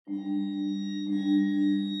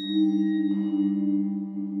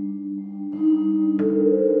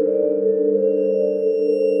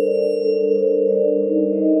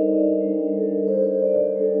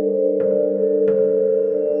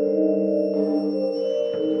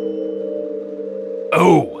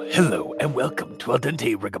Oh, hello, and welcome to Al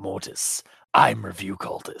Dente Rigamortis. I'm Review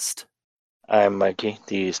Cultist. I'm Mikey,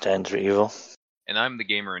 the stands for evil. And I'm the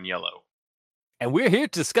gamer in yellow. And we're here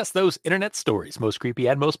to discuss those internet stories, most creepy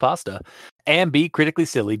and most pasta, and be critically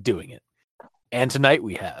silly doing it. And tonight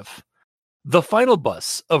we have the final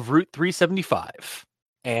bus of Route 375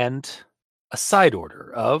 and a side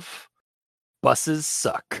order of buses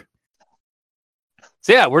suck.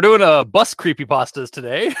 So yeah, we're doing a bus creepypastas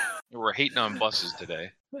today. We're hating on buses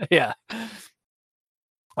today. Yeah.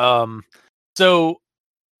 So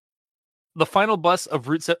the final bus of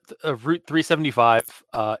Route 375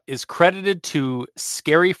 is credited to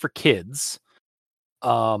Scary for Kids,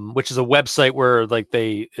 which is a website where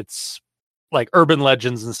it's like urban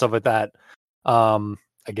legends and stuff like that.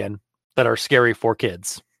 Again, that are scary for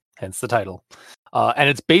kids, hence the title. And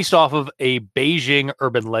it's based off of a Beijing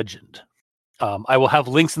urban legend. I will have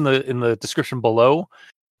links in the description below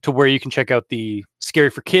to where you can check out the Scary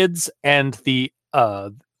for Kids and the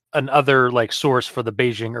another like source for the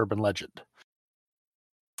Beijing urban legend.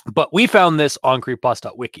 But we found this on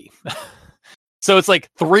Creepypasta.wiki. So it's like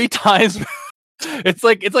 3 times it's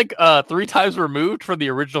like 3 times removed from the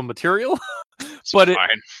original material. But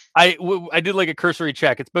I did like a cursory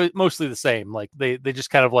check. It's mostly the same. Like they just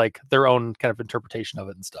kind of like their own kind of interpretation of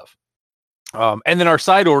it and stuff. And then our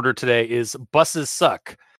side order today is Buses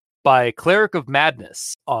Suck by Cleric of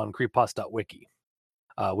Madness on Creepypasta.wiki,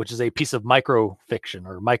 which is a piece of microfiction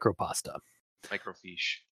or micropasta.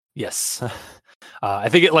 Microfiche. Yes. I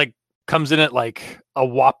think it like comes in at like a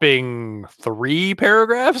whopping 3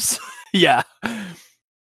 paragraphs. Yeah.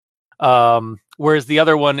 Whereas the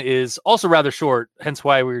other one is also rather short, hence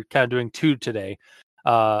why we're kind of doing 2 today.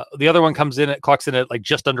 The other one clocks in at like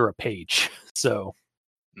just under a page. So,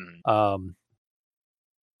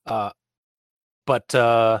 but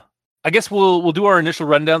I guess we'll do our initial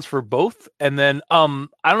rundowns for both, and then I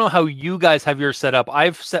don't know how you guys have yours set up.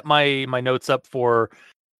 I've set my notes up for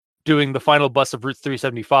doing the final bus of Route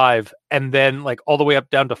 375, and then like all the way up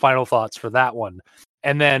down to final thoughts for that one,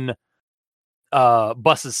 and then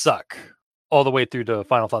buses suck all the way through to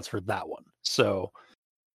final thoughts for that one. So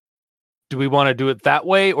do we want to do it that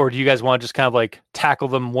way, or do you guys want to just kind of like tackle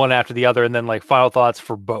them one after the other and then like final thoughts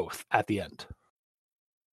for both at the end?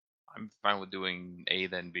 I'm fine with doing A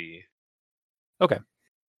then B. Okay.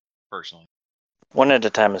 Personally. One at a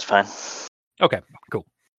time is fine. Okay, cool.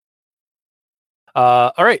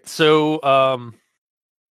 All right, so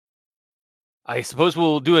I suppose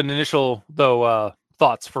we'll do an initial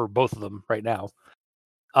thoughts for both of them right now.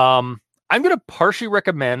 I'm going to partially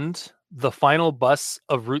recommend the final bus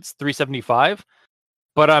of Route 375,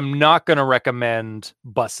 but I'm not going to recommend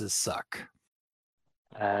Buses Suck.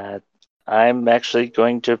 I'm actually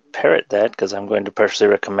going to parrot that because I'm going to partially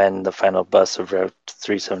recommend the final bus of Route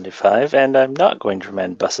 375, and I'm not going to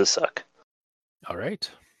recommend Buses Suck. All right.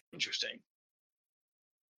 Interesting.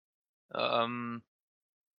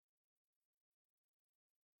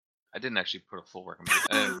 I didn't actually put a full recommendation.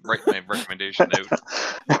 I didn't write my recommendation out.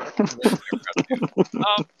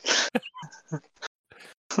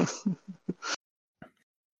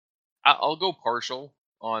 I'll go partial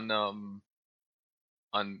on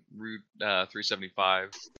Route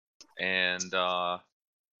 375, and I'll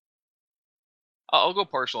go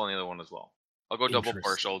partial on the other one as well. I'll go double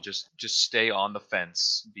partial. Just stay on the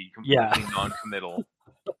fence. Be completely non-committal,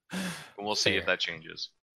 and we'll see if that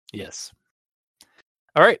changes. Yes.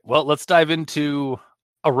 All right. Well, let's dive into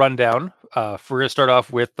a rundown. We're going to start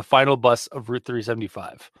off with the final bus of Route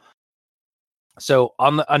 375. So,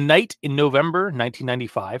 on a night in November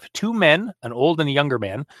 1995, 2 men, an old and a younger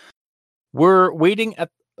man, were waiting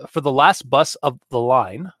for the last bus of the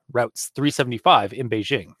line, Routes 375 in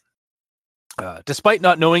Beijing. Despite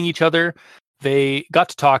not knowing each other, they got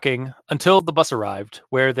to talking until the bus arrived,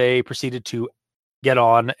 where they proceeded to get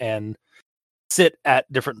on and sit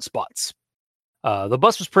at different spots. The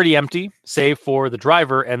bus was pretty empty, save for the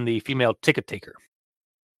driver and the female ticket taker.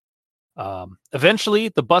 Eventually,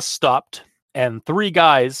 the bus stopped, and 3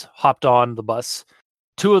 guys hopped on the bus.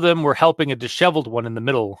 2 of them were helping a disheveled one in the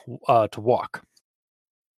middle to walk.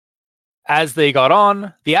 As they got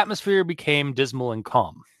on, the atmosphere became dismal and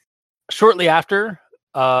calm. Shortly after,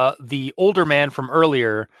 the older man from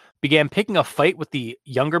earlier began picking a fight with the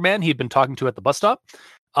younger man he'd been talking to at the bus stop.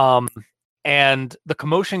 And the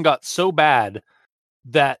commotion got so bad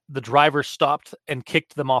that the driver stopped and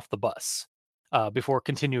kicked them off the bus. before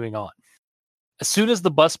continuing on. As soon as the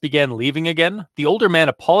bus began leaving again, the older man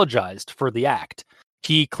apologized for the act.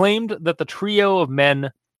 He claimed that the trio of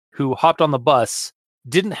men who hopped on the bus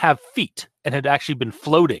didn't have feet and had actually been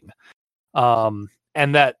floating,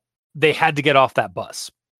 and that they had to get off that bus.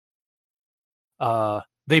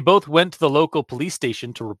 They both went to the local police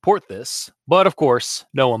station to report this, but of course,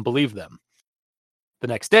 no one believed them. The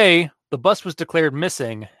next day, the bus was declared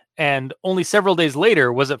missing, and only several days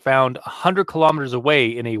later was it found 100 kilometers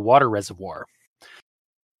away in a water reservoir.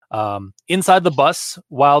 Inside the bus,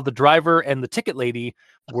 while the driver and the ticket lady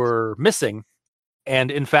were missing,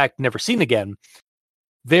 and in fact never seen again,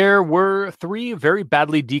 there were 3 very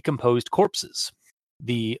badly decomposed corpses.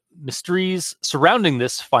 The mysteries surrounding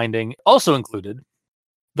this finding also included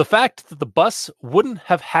the fact that the bus wouldn't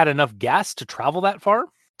have had enough gas to travel that far.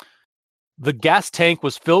 The gas tank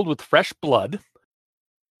was filled with fresh blood.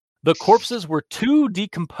 The corpses were too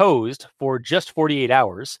decomposed for just 48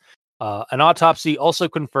 hours. An autopsy also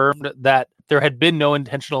confirmed that there had been no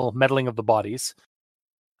intentional meddling of the bodies.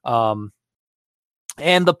 And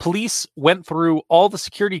the police went through all the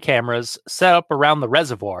security cameras set up around the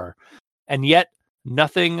reservoir, and yet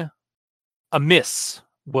nothing amiss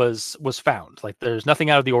was found. Like, there's nothing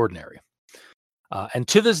out of the ordinary. And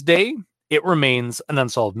to this day, it remains an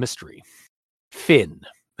unsolved mystery. Finn.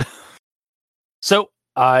 So,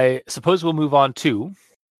 I suppose we'll move on to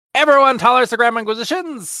everyone tolerates the Grand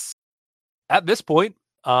Inquisitions. At this point,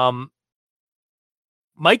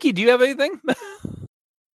 Mikey, do you have anything?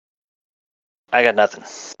 I got nothing.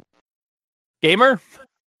 Gamer?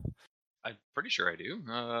 I'm pretty sure I do.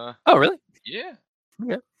 Oh, really? Yeah.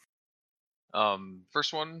 Okay.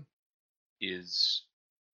 First one is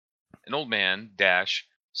an old man dash.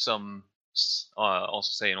 Some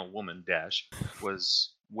also say an old woman dash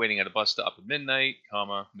was waiting at a bus stop at midnight,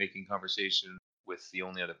 making conversation with the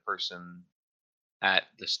only other person at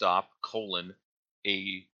the stop,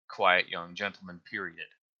 a quiet young gentleman, period.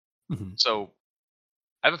 Mm-hmm. So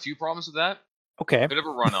I have a few problems with that. Okay. Bit of a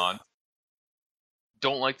run on.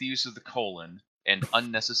 Don't like the use of the colon and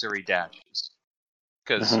unnecessary dashes.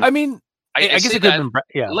 Because I mean, I guess it could have been.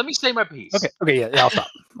 Yeah. Let me say my piece. Okay. Yeah. I'll stop.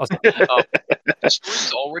 The story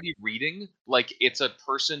is already reading like it's a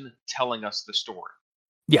person telling us the story.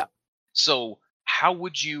 Yeah. So how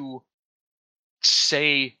would you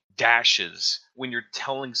say dashes when you're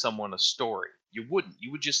telling someone a story? You wouldn't.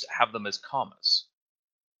 You would just have them as commas.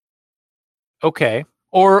 Okay.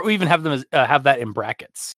 Or even have them as, have that in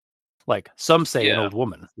brackets. Like some say an old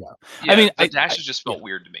woman. Yeah. I mean, the dashes just felt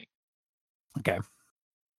weird to me. Okay.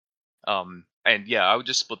 And yeah, I would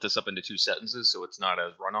just split this up into 2 sentences so it's not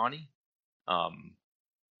as run-on-y.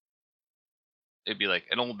 It'd be like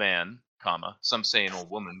an old man, comma, some say an old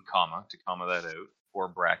woman, comma, to comma that out, or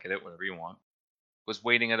bracket it, whatever you want, was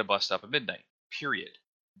waiting at a bus stop at midnight, period.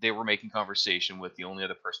 They were making conversation with the only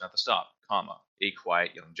other person at the stop, comma, a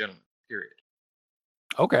quiet young gentleman, period.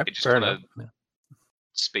 Okay, it just kind of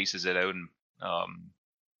spaces it out and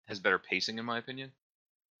has better pacing, in my opinion.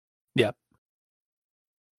 Yeah.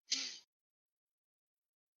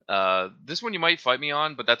 This one you might fight me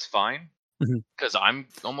on, but that's fine Mhm. because I'm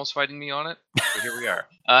almost fighting me on it. So here we are.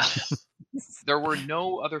 There were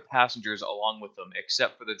no other passengers along with them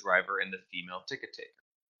except for the driver and the female ticket taker.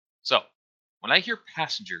 So when I hear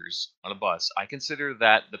passengers on a bus, I consider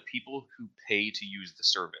that the people who pay to use the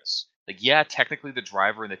service. Like, yeah, technically the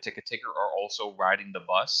driver and the ticket taker are also riding the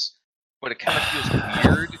bus, but it kind of feels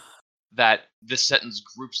weird that this sentence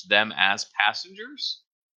groups them as passengers.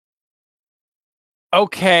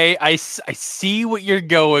 Okay, I see what you're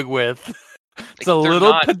going with. It's a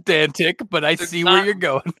little pedantic, but I see where you're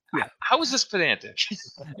going. How is this pedantic?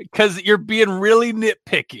 Because you're being really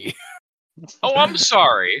nitpicky. Oh, I'm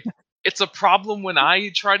sorry. It's a problem when I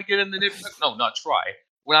try to get in the nitpick. No, not try.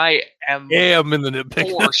 When I am in the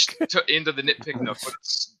nitpick forced into the nitpick nook, but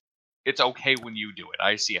it's okay when you do it.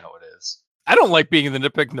 I see how it is. I don't like being in the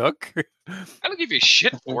nitpick nook. I don't give you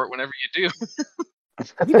shit for it whenever you do.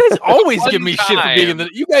 You guys always give me shit for being in the.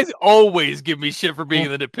 You guys always give me shit for being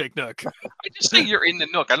in the nitpick nook. I just say you're in the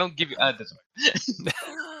nook. I don't give you.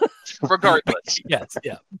 Regardless. Yes.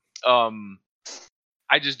 Yeah.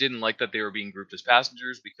 I just didn't like that they were being grouped as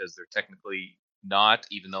passengers because they're technically not,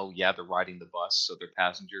 even though they're riding the bus, so they're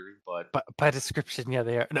passengers. But by description,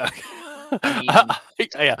 they are. No. I mean,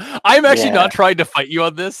 I'm actually not trying to fight you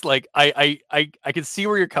on this. Like, I can see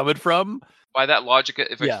where you're coming from. By that logic,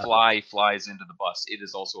 if a fly flies into the bus, it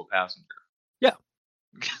is also a passenger. Yeah.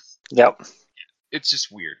 Yep. It's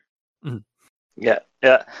just weird. Mm-hmm. Yeah.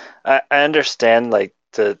 I understand, like,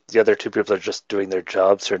 the other 2 people are just doing their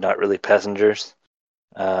jobs, they're not really passengers.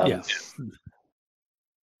 So,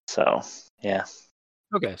 Yeah.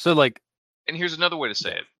 Okay, so like, And here's another way to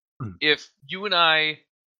say it. Mm. If you and I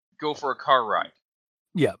go for a car ride,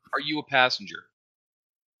 yeah, are you a passenger?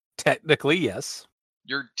 technically yes,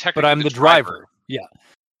 You're but technically I'm the driver. Yeah.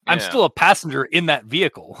 I'm Yeah. still a passenger in that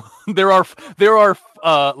vehicle. there are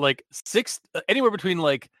like anywhere between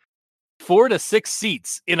like 4 to 6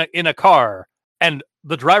 seats in a car, and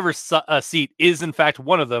the driver's seat is in fact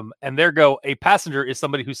one of them. And there go, a passenger is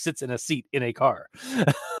somebody who sits in a seat in a car.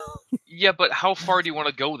 Yeah, but how far do you want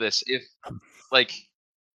to go this? If like,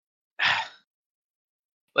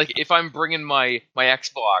 like if I'm bringing my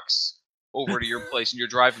Xbox over to your place and you're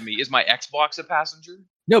driving me, is my Xbox a passenger?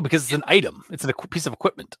 No, because it's an item. It's a piece of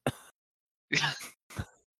equipment.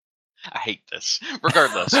 I hate this.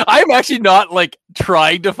 Regardless, I'm actually not like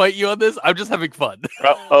trying to fight you on this. I'm just having fun.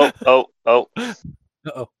 Oh.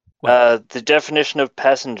 Uh-oh. The definition of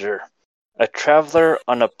passenger: a traveler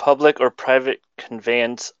on a public or private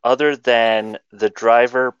conveyance other than the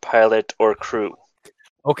driver, pilot, or crew.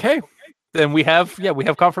 Okay. Then we have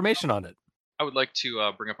confirmation on it. I would like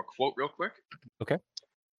to bring up a quote real quick. Okay.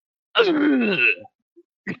 Which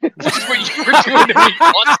is what you were doing to me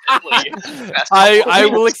constantly. I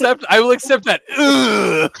will accept that.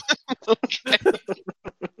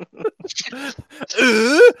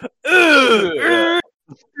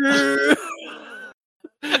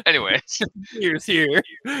 Anyways, Here's here.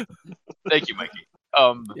 thank you, Mikey.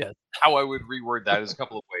 Yes. How I would reword that is a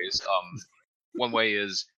couple of ways. One way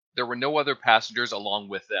is there were no other passengers along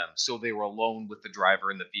with them, so they were alone with the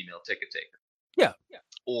driver and the female ticket taker. Yeah.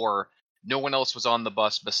 Or no one else was on the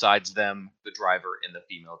bus besides them, the driver, and the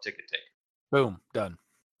female ticket taker. Boom. Done.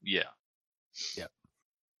 Yeah. Yeah.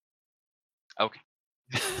 Okay.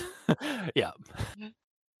 Yeah.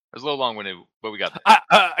 It was a little long-winded, but we got that.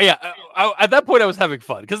 At that point, I was having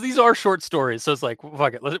fun because these are short stories. So it's like,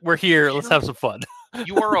 fuck it. We're here. Let's have some fun.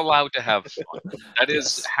 You are allowed to have fun. That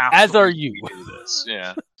is half. As the are reason you. we do this.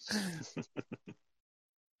 Yeah.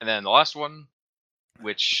 And then the last one,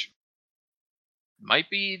 which might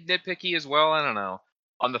be nitpicky as well. I don't know.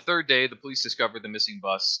 On the third day, the police discovered the missing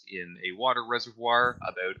bus in a water reservoir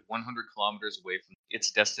about 100 kilometers away from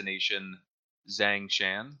its destination,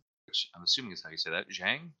 Zhangshan, which I'm assuming is how you say that.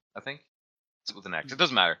 Zhang, I think. It's with an X. It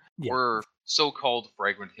doesn't matter. Yeah. Were so-called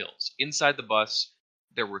fragrant hills. Inside the bus,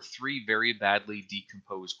 there were 3 very badly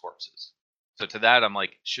decomposed corpses. So to that, I'm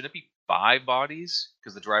like, should it be 5 bodies?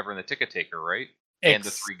 Because the driver and the ticket taker, right? And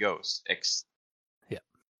the 3 ghosts. Yeah.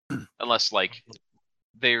 Unless, like,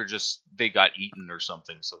 they got eaten or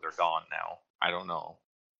something, so they're gone now. I don't know.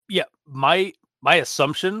 Yeah. My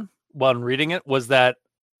assumption while reading it was that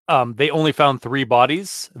they only found 3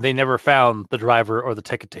 bodies. They never found the driver or the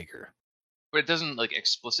ticket taker. But it doesn't like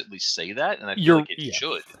explicitly say that, and I feel like it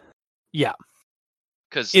should. Yeah.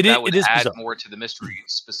 Because it that would is add bizarre. more to the mystery,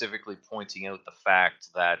 specifically pointing out the fact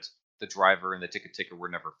that the driver and the ticket taker were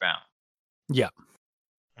never found. Yeah.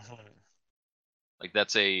 Like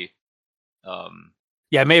that's a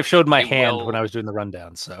yeah, I may have showed my hand when I was doing the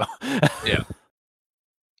rundown, so yeah.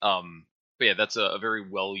 But yeah, that's a very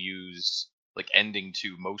well used like ending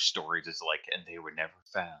to most stories. Is like, and they were never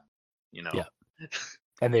found. You know. Yeah.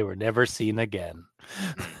 And they were never seen again.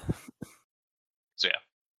 So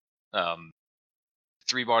yeah,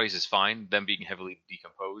 3 bodies is fine. Them being heavily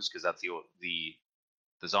decomposed because that's the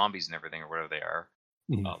zombies and everything or whatever they are.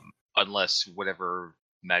 Mhm. Unless whatever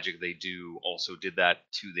magic they do also did that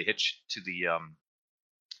to the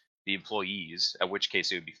employees. At which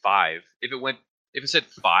case it would be 5. If it said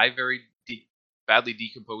 5 very badly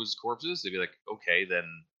decomposed corpses, they'd be like, okay, then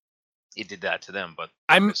it did that to them. But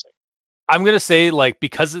I'm gonna say, like,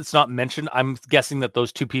 because it's not mentioned, I'm guessing that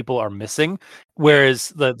those 2 people are missing, whereas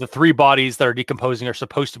the 3 bodies that are decomposing are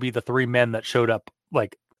supposed to be the 3 men that showed up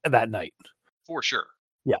like that night. For sure.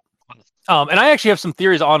 Yeah. And I actually have some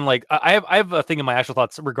theories on like I have a thing in my actual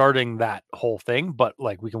thoughts regarding that whole thing, but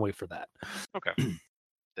like we can wait for that. Okay.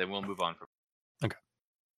 Then we'll move on from. Okay.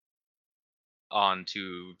 On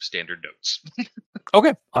to standard notes.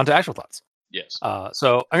 Okay, on to actual thoughts. Yes.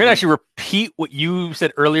 So I'm gonna actually repeat what you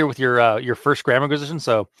said earlier with your first grammar acquisition.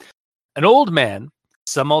 So, an old man,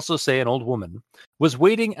 some also say an old woman, was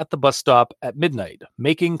waiting at the bus stop at midnight,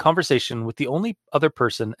 making conversation with the only other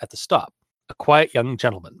person at the stop, a quiet young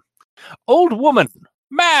gentleman. Old woman,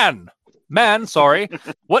 man, sorry.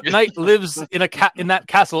 What knight lives in in that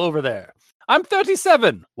castle over there? I'm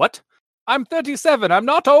 37. What? I'm 37. I'm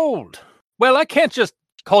not old. Well, I can't just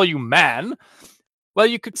call you man. Well,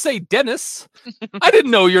 you could say Dennis. I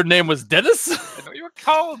didn't know your name was Dennis. I know you were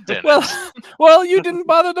called Dennis. Well, you didn't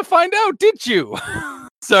bother to find out, did you?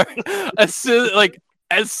 Sorry. Like,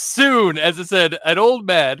 as soon as it said an old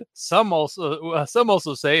man, some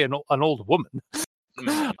also say an old woman,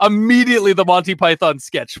 immediately the Monty Python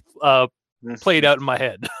sketch played out in my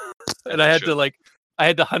head, and I had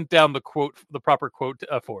to hunt down the proper quote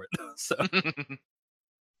for it. So,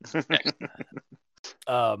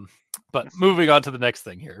 but moving on to the next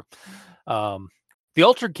thing here. The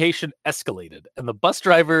altercation escalated, and the bus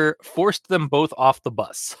driver forced them both off the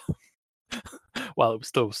bus while it was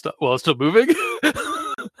still moving.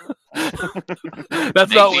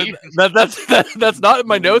 That's that's not in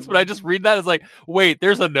my notes, but I just read that as like, wait,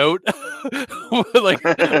 there's a note. Like,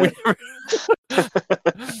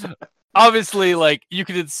 obviously, like you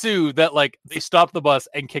could ensue that like they stopped the bus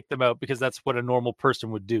and kicked them out because that's what a normal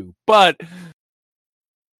person would do. But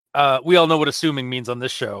we all know what assuming means on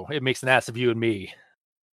this show. It makes an ass of you and me.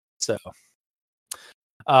 So,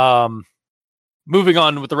 moving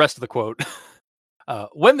on with the rest of the quote.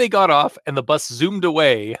 When they got off and the bus zoomed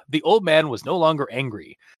away, the old man was no longer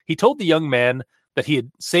angry. He told the young man that he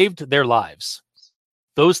had saved their lives.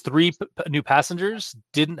 Those three new passengers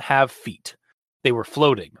didn't have feet. They were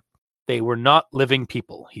floating. They were not living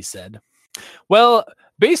people, he said. Well,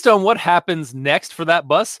 based on what happens next for that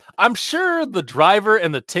bus, I'm sure the driver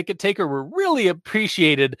and the ticket taker were really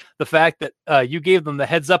appreciated the fact that you gave them the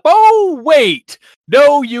heads up. Oh, wait.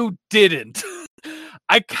 No, you didn't.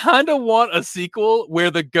 I kind of want a sequel where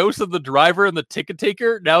the ghost of the driver and the ticket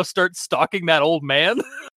taker now start stalking that old man.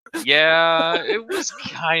 Yeah, it was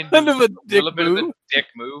kind of a little bit of a dick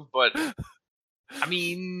move, but I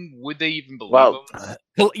mean, would they even believe him?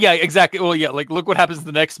 Well, yeah, exactly. Well, yeah, like look what happens in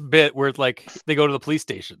the next bit where it's like they go to the police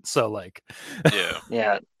station. So like,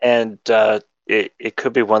 yeah, and it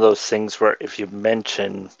could be one of those things where if you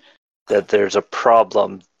mention that there's a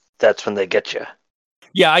problem, that's when they get you.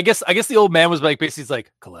 Yeah, I guess the old man was like basically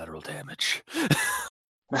like collateral damage.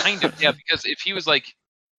 Kind of, yeah, because if he was like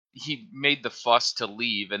he made the fuss to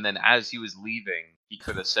leave, and then as he was leaving, he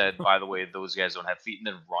could have said, "By the way, those guys don't have feet," and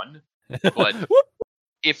then run. But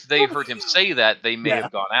if they heard him say that, they may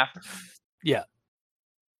have gone after him. Yeah.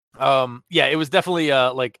 Yeah, it was definitely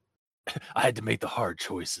like I had to make the hard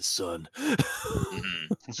choices, son.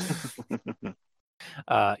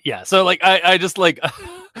 Yeah, so like I just like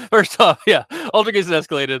first off, yeah, altercation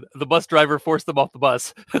escalated. The bus driver forced them off the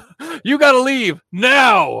bus. You gotta leave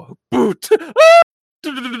now. Boot.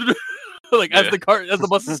 Like as the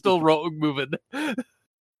bus is still moving.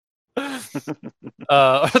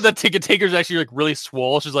 The ticket taker's actually like really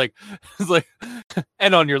swole. She's like, it's like,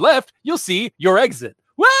 and on your left, you'll see your exit.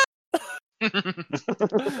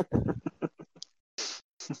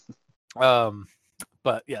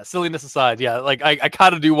 But yeah, silliness aside, yeah, like I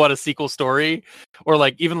kind of do want a sequel story, or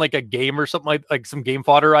like even like a game or something like some game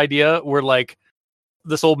fodder idea where like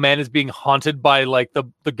this old man is being haunted by like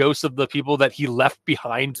the ghosts of the people that he left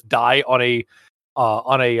behind to die on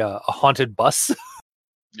a haunted bus.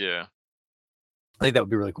 Yeah, I think that would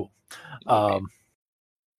be really cool.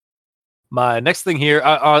 My next thing here,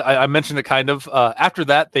 I mentioned it kind of. After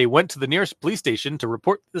that, they went to the nearest police station to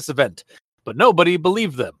report this event, but nobody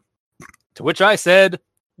believed them. To which I said,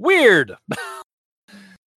 weird.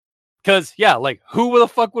 Because, yeah, like, who the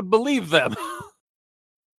fuck would believe them?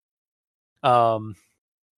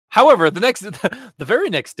 However, the very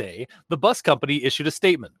next day, the bus company issued a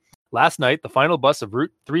statement. Last night, the final bus of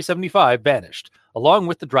Route 375 vanished, along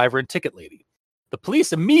with the driver and ticket lady. The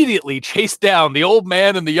police immediately chased down the old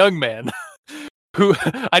man and the young man. Who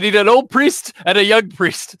I need an old priest and a young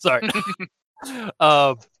priest. Sorry.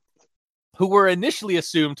 Who were initially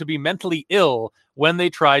assumed to be mentally ill when they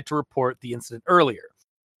tried to report the incident earlier.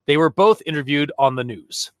 They were both interviewed on the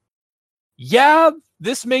news. Yeah,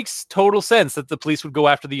 this makes total sense that the police would go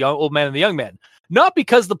after the old man and the young man. Not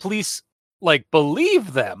because the police like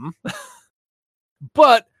believe them,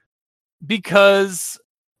 but because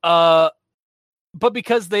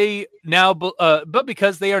they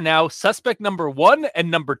are now suspect number 1 and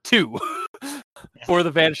number 2 for the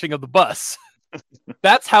vanishing of the bus.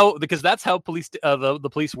 That's how police the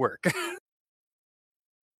police work.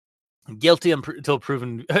 Guilty until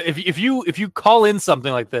proven. If you call in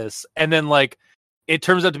something like this and then like it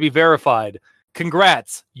turns out to be verified,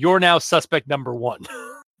 congrats, you're now suspect number 1.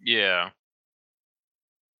 Yeah.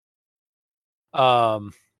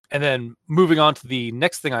 And then moving on to the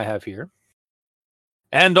next thing I have here.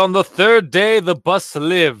 And on the third day, the bus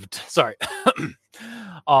lived. Sorry.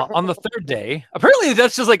 On the third day, apparently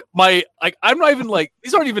that's just like I'm not even like,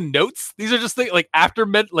 these aren't even notes. These are just things like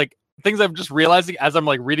things I'm just realizing as I'm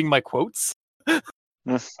like reading my quotes. Very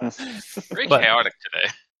chaotic today.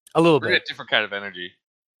 A little We're bit. a different kind of energy.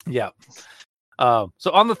 Yeah.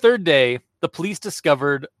 So on the third day, the police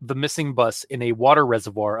discovered the missing bus in a water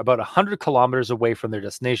reservoir about 100 kilometers away from their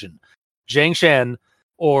destination, Jiangshan,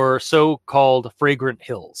 or so-called Fragrant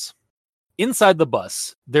Hills. Inside the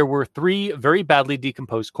bus, there were 3 very badly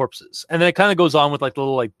decomposed corpses, and then it kind of goes on with like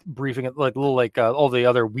little like briefing, like little like all the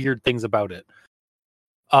other weird things about it.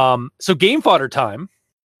 So game fodder time.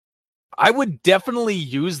 I would definitely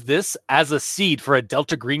use this as a seed for a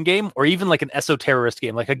Delta Green game, or even like an esoterrorist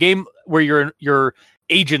game, like a game where you're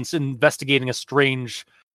agents investigating a strange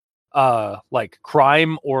like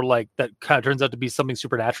crime, or like that kind of turns out to be something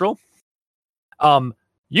supernatural.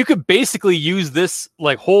 You could basically use this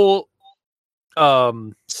like whole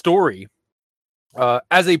story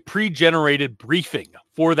as a pre-generated briefing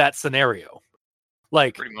for that scenario.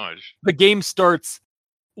 Like Pretty much. the game starts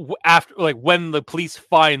after, like, when the police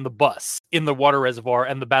find the bus in the water reservoir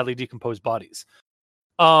and the badly decomposed bodies.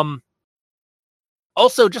 Also,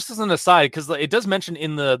 just as an aside, because it does mention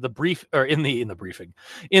in the brief, or in the briefing,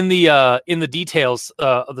 in the details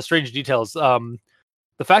of the strange details, the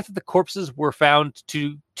fact that the corpses were found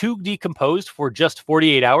to decomposed for just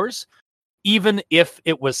 48 hours, even if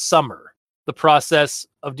it was summer, the process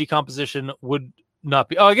of decomposition would not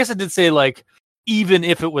be. Oh, I guess it did say like even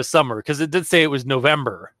if it was summer, because it did say it was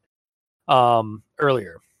November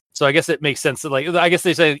earlier. So I guess it makes sense that, like, I guess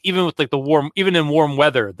they say even with like even in warm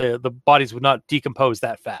weather, the bodies would not decompose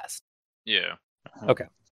that fast. Yeah. Okay.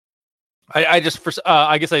 I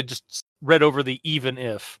guess I just read over the even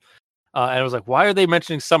if, and I was like, why are they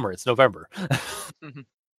mentioning summer? It's November.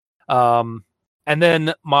 And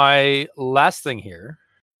then my last thing here.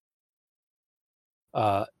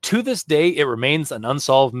 To this day, it remains an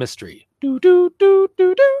unsolved mystery.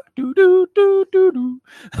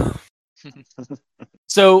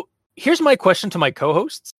 So here's my question to my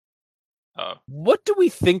co-hosts. What do we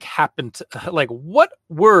think happened? Like, what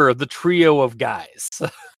were the trio of guys?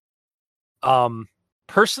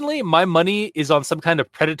 Personally, my money is on some kind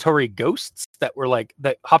of predatory ghosts that were like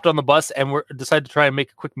that hopped on the bus and decided to try and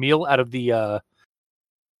make a quick meal out of the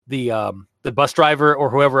bus driver or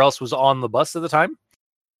whoever else was on the bus at the time.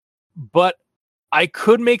 But I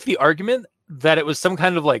could make the argument that it was some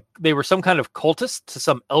kind of like they were some kind of cultist to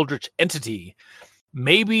some eldritch entity.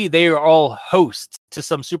 Maybe they are all hosts to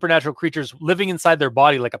some supernatural creatures living inside their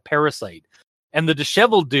body like a parasite. And the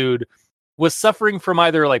disheveled dude was suffering from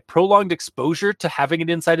either like prolonged exposure to having it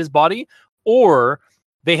inside his body, or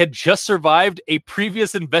they had just survived a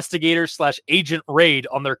previous investigator/agent raid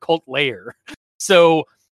on their cult lair. So,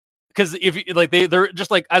 because if like they're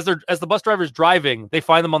just like as the bus driver's driving, they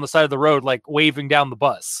find them on the side of the road, like waving down the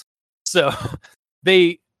bus. So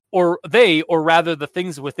or rather the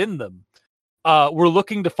things within them were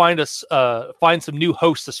looking to find some new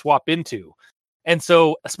hosts to swap into. And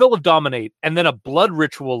so a spell of dominate and then a blood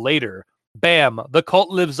ritual later, bam, the cult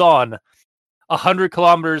lives on 100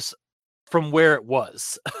 kilometers from where it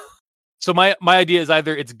was. So my idea is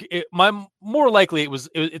either more likely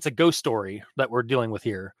it's a ghost story that we're dealing with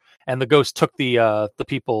here, and the ghost took the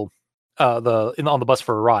people on the bus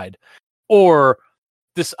for a ride, or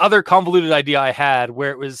this other convoluted idea I had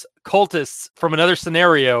where it was cultists from another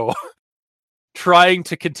scenario trying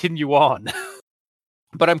to continue on.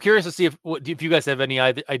 But I'm curious to see if you guys have any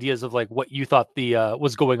ideas of like what you thought the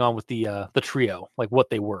was going on with the trio, like what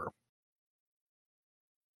they were.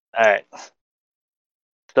 All right.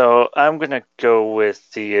 So I'm gonna go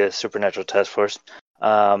with the Supernatural Task Force.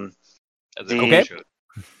 Okay.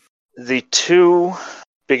 The 2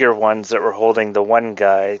 bigger ones that were holding the one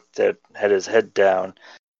guy that had his head down,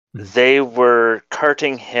 they were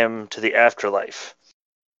carting him to the afterlife.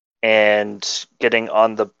 And getting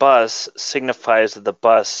on the bus signifies that the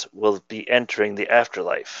bus will be entering the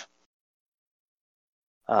afterlife.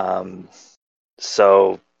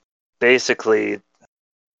 So basically,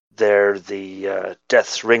 they're the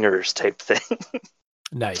Death's Ringers type thing.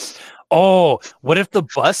 Nice. Oh, what if the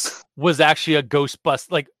bus was actually a ghost bus?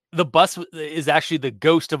 Like the bus is actually the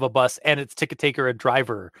ghost of a bus, and it's ticket taker and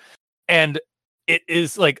driver, and it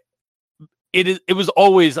is like it was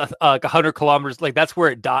always like 100 kilometers. Like that's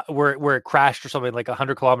where it where it crashed or something, like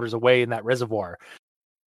 100 kilometers away in that reservoir.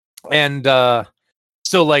 And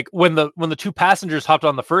so like when the 2 passengers hopped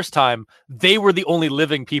on the first time, they were the only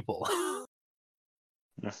living people.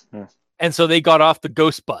 And so they got off the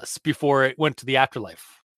ghost bus before it went to the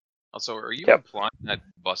afterlife. Also, are you implying that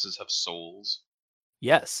buses have souls?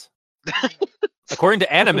 Yes. According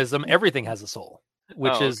to animism, everything has a soul,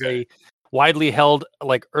 which is a widely held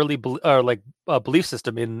like early belief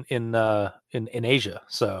system in Asia.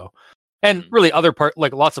 So, and really other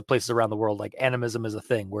like lots of places around the world, like animism is a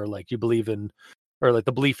thing where like you believe in, or like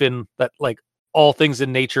the belief in that like all things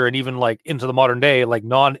in nature and even like into the modern day, like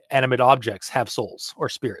non-animate objects have souls or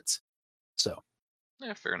spirits. So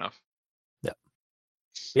Yeah, fair enough.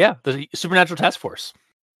 yeah, the Supernatural Task Force.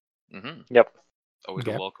 Mm-hmm. Yep. Always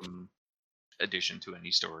Okay. a welcome addition to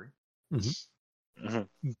any story.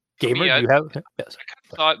 Gamer, yeah, do you have? Yes. I kind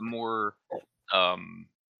of thought more,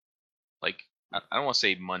 like I don't want to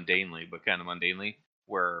say mundanely, but kind of mundanely,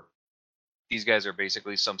 where these guys are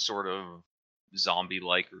basically some sort of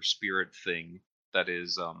zombie-like or spirit thing that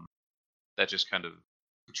is that just kind of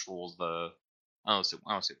patrols the I don't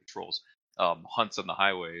say patrols, hunts on the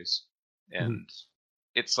highways, and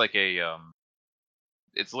it's like a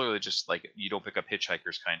it's literally just like you don't pick up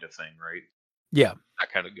hitchhikers kind of thing, right? Yeah.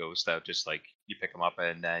 That kind of ghost that just like you pick them up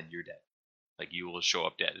and then you're dead. Like you will show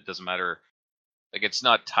up dead. It doesn't matter. Like it's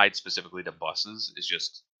not tied specifically to buses. It's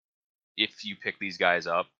just if you pick these guys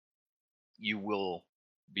up, you will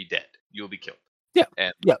be dead. You'll be killed. Yeah.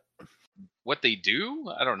 And Yeah. what they do,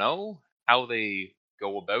 I don't know how they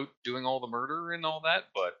go about doing all the murder and all that,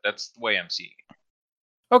 but that's the way I'm seeing it.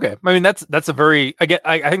 Okay. I mean, that's a very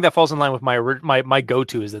I think that falls in line with my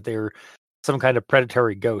go-to is that they're some kind of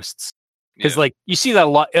predatory ghosts. Because like you see that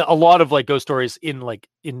a lot of like ghost stories in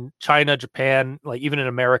China, Japan, like even in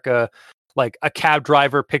America, like a cab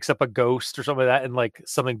driver picks up a ghost or something like that, and like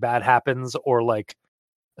something bad happens, or like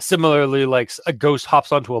similarly, like a ghost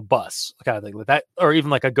hops onto a bus, kind of thing like that, or even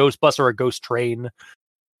like a ghost bus or a ghost train.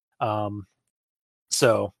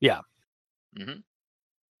 So yeah,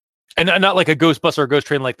 and not like a ghost bus or a ghost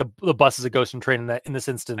train, like the bus is a ghost and train in this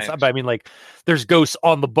instance. But I mean, like there's ghosts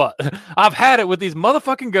on the bus. I've had it with these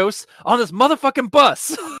motherfucking ghosts on this motherfucking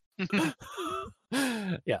bus.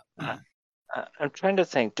 Yeah. I'm trying to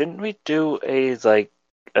think. Didn't we do a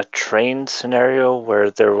train scenario where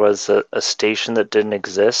there was a station that didn't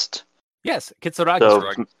exist? Yes, Kitsuragi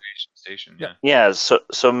So, station. Yeah. Yeah.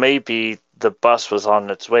 So maybe the bus was on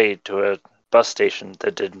its way to a bus station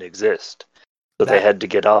that didn't exist, so they had to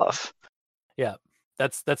get off. Yeah,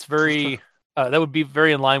 that's very. That would be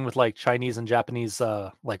very in line with like Chinese and Japanese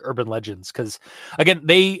like urban legends, because again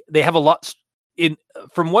they have a lot in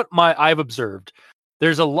from what I've observed.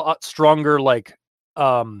 There's a lot stronger like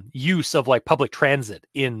use of like public transit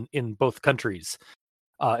in both countries.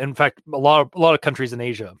 In fact, a lot of countries in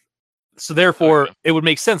Asia. So therefore, it would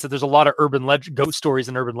make sense that there's a lot of urban ghost stories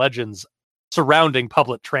and urban legends surrounding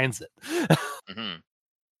public transit. Like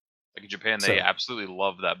in Japan, they absolutely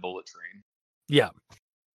love that bullet train. Yeah.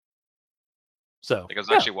 So like I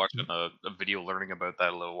was actually watching a video learning about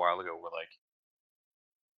that a little while ago, where like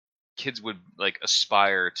kids would like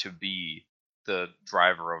aspire to be the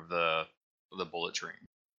driver of the bullet train.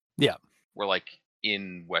 Yeah. Where like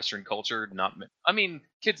in Western culture, I mean,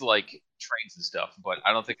 kids like trains and stuff, but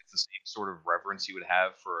I don't think it's the same sort of reverence you would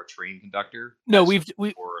have for a train conductor. No, for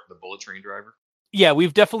the bullet train driver. Yeah,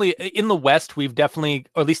 we've definitely in the West, or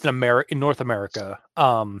at least in North America,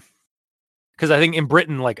 because I think in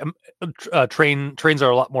Britain, like trains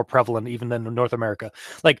are a lot more prevalent even than in North America.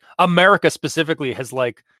 Like America specifically has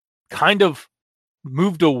like kind of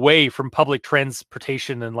moved away from public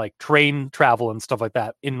transportation and like train travel and stuff like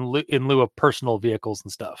that in lieu of personal vehicles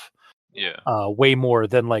and stuff. Yeah. Way more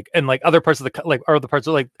than like other parts of other parts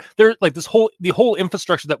of like there's like the whole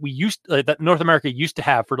infrastructure that we used that North America used to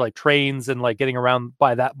have for like trains and like getting around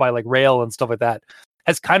by like rail and stuff like that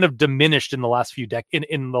has kind of diminished in the last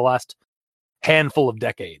in the last handful of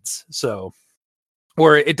decades. So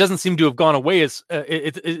where it doesn't seem to have gone away as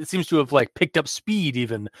it seems to have like picked up speed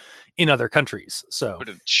even in other countries. So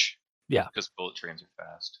yeah, because bullet trains are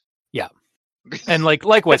fast. Yeah. And like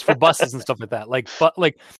likewise for buses and stuff like that. But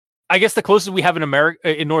I guess the closest we have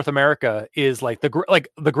in North America is like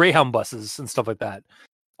the Greyhound buses and stuff like that.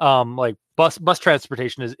 Like bus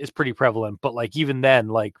transportation is pretty prevalent, but like even then,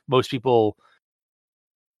 like most people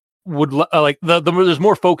would like there's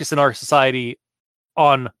more focus in our society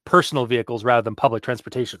on personal vehicles rather than public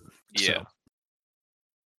transportation. Yeah. So.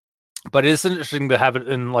 But it is interesting to have it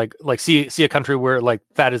in like see a country where like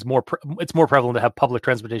that is it's more prevalent to have public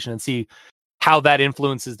transportation and see how that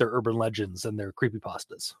influences their urban legends and their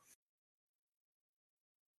creepypastas.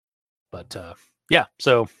 But yeah,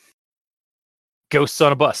 so ghosts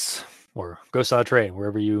on a bus or ghosts on a train,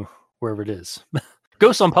 wherever it is.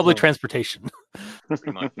 Ghosts on public transportation.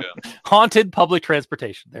 Pretty much, yeah. Haunted public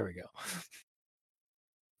transportation. There we go.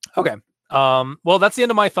 Okay. Well, that's the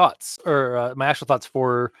end of my thoughts, or my actual thoughts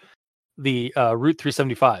for the Route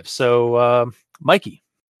 375. So, Mikey,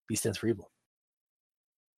 B stands for evil.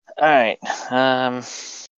 All right.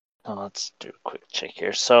 Let's do a quick check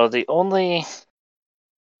here. So the only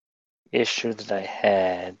issue that I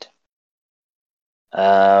had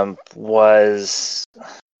was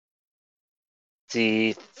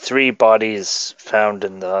the 3 bodies found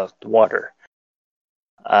in the water.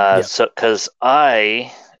 Yep. So, because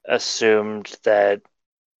I assumed that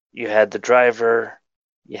you had the driver,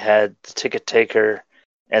 you had the ticket taker,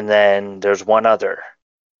 and then there's one other.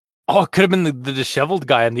 Oh, it could have been the disheveled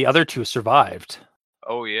guy, and the other 2 survived.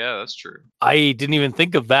 Oh yeah, that's true. I didn't even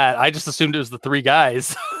think of that. I just assumed it was the 3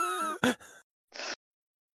 guys.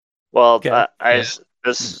 Well, Okay. I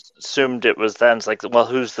assumed it was them. It's like, well,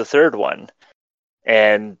 who's the third one?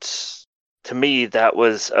 And to me, that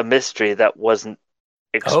was a mystery that wasn't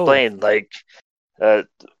explained. Like,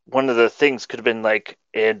 one of the things could have been like,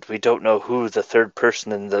 and we don't know who the third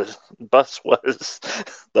person in the bus was.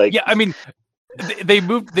 Like, Yeah, I mean, they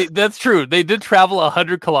moved. That's true. They did travel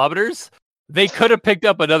 100 kilometers. They could have picked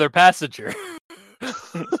up another passenger.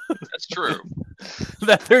 That's true.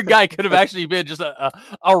 That third guy could have actually been just a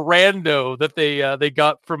rando that they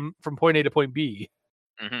got from point A to point B.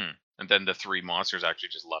 Mm-hmm. And then the 3 monsters actually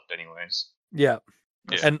just left anyways. Yeah.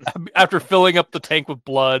 Yeah. And after filling up the tank with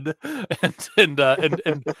blood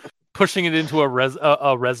and pushing it into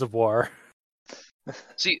a reservoir.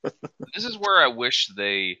 See, this is where I wish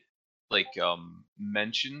they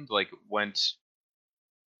mentioned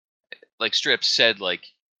straight up said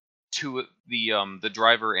to the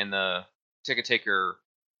driver and the ticket taker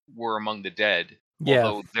were among the dead, Yeah.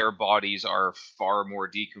 although their bodies are far more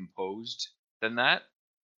decomposed than that,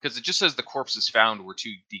 because it just says the corpses found were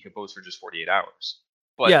too decomposed for just 48 hours.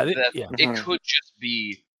 But Yeah, it could just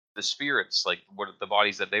be the spirits, like what the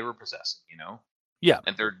bodies that they were possessing, you know? Yeah.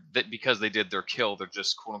 And because they did their kill, they're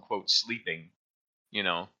just quote unquote sleeping, you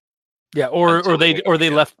know? Yeah, or they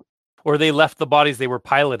left the bodies they were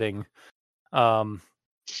piloting, and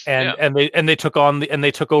they took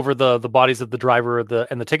over the bodies of the driver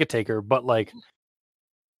and the ticket taker. But like,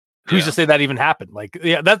 who's to say that even happened? Like,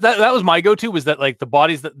 yeah, that was my go-to, was that like the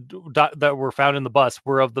bodies that were found in the bus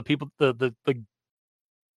were of the people, the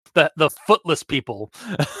footless people,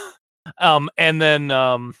 and then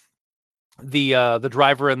the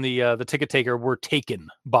driver and the ticket taker were taken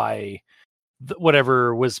by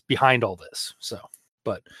whatever was behind all this. So,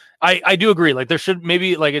 but I do agree. Like, there should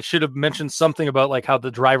maybe like it should have mentioned something about like how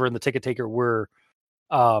the driver and the ticket taker were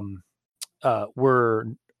not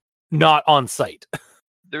on site.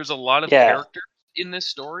 There's a lot of characters in this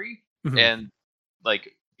story, Mhm. and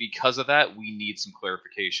like because of that, we need some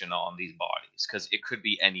clarification on these bodies, because it could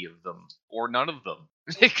be any of them or none of them.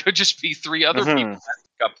 It could just be 3 other people that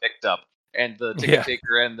got picked up, and the ticket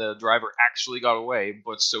taker and the driver actually got away,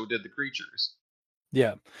 but so did the creatures.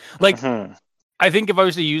 Yeah, like I think if I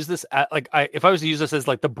was to use this as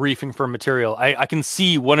like the briefing for material, I can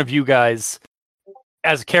see one of you guys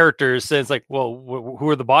as characters says like, well, who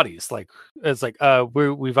are the bodies? Like, it's like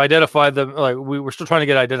we've identified them. Like, we're still trying to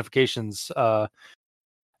get identifications.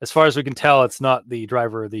 As far as we can tell, it's not the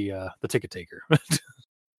driver or the ticket taker.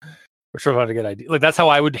 We're still trying to get idea. Like, that's how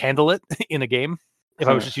I would handle it in a game if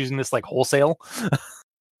I was just using this like wholesale.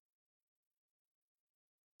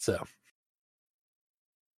 So.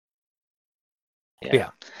 Yeah.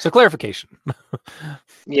 So clarification.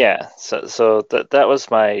 Yeah. So that was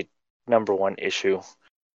my number one issue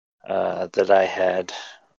that I had,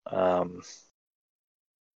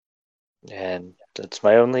 and that's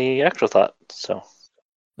my only actual thought. So.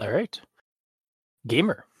 All right.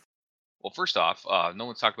 Gamer. Well, first off, no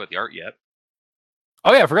one's talked about the art yet.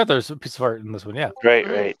 Oh yeah, I forgot there's a piece of art in this one. Yeah.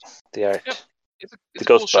 Right. The art. Yep. It's the a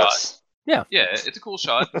ghost cool bus. shot. Yeah. Yeah, it's a cool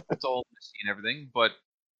shot. It's all misty and everything, but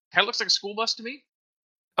kind of looks like a school bus to me.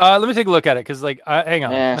 Let me take a look at it, because like, hang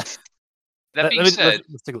on. That being said,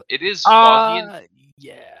 let's take a look. it is foggy.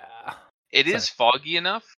 Yeah. It is foggy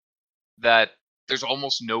enough that there's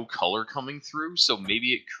almost no color coming through, so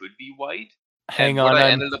maybe it could be white. Hang on. What I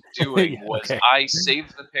ended up doing was okay. I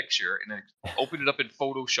saved the picture and I opened it up in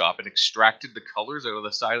Photoshop and extracted the colors out of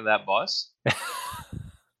the side of that bus.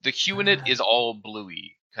 The hue in it is all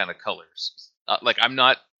bluey kind of colors. Like, I'm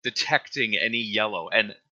not detecting any yellow,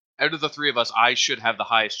 and out of the 3 of us, I should have the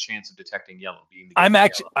highest chance of detecting yellow. I'm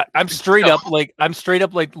straight up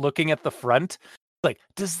like looking at the front. Like,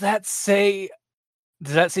 does that say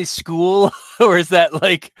school, or is that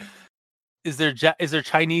like, is there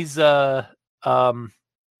Chinese or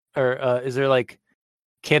is there like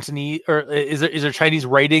Cantonese, or is there Chinese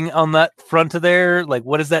writing on that front of there? Like,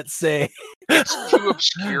 what does that say? It's too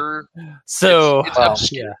obscure. So it's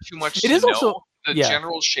obscure too much. It is know. also The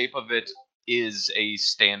general shape of it is a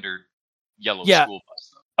standard yellow school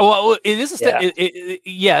bus. Well, it is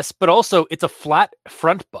yes, but also it's a flat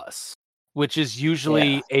front bus, which is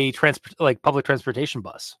usually a public transportation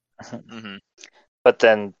bus. Mm-hmm. But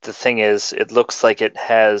then the thing is, it looks like it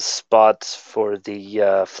has spots for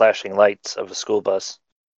the flashing lights of a school bus.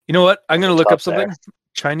 You know what? I'm On going to the look up top there. something.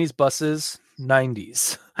 Chinese buses,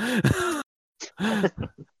 90s.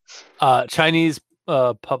 Chinese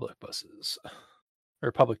public buses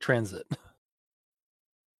or public transit.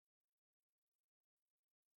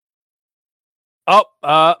 Oh,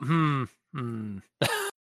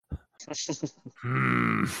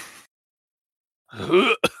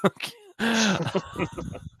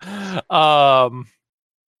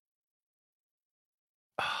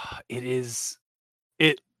 it is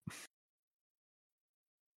it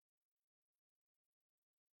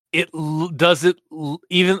does it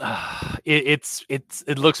even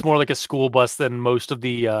it looks more like a school bus than most of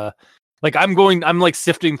the like I'm like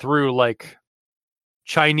sifting through like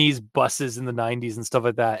Chinese buses in the 90s and stuff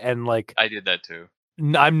like that, and like I did that too.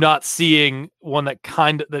 I'm not seeing one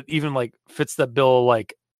that even like fits that bill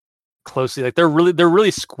like closely. Like they're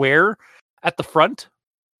really square at the front.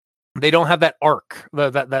 They don't have that arc,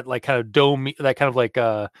 that like kind of dome, that kind of like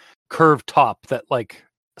curved top that like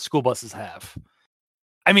school buses have.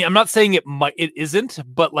 I mean, I'm not saying it isn't,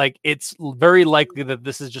 but like it's very likely that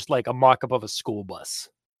this is just like a mock-up of a school bus.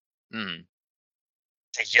 Mm.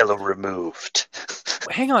 The yellow removed.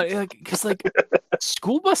 Hang on, because like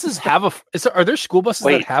school buses have are there school buses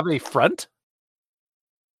that have a front?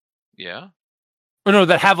 Yeah. Or no,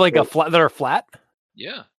 that have like a flat, that are flat?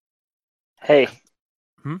 Yeah. Hey.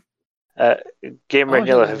 Gamer in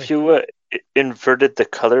Yellow, have you inverted the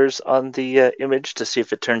colors on the image to see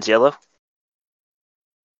if it turns yellow?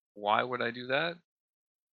 Why would I do that?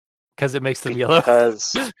 Because it makes them yellow.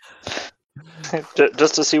 Because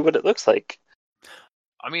just to see what it looks like.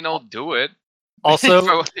 I mean, I'll do it.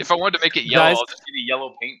 Also, if I wanted to make it yellow, I'll just get a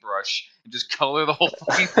yellow paintbrush and just color the whole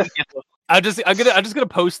thing yellow. I'm just gonna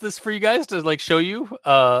post this for you guys to like show you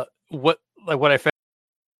what I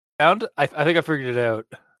found. I think I figured it out.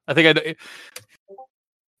 I think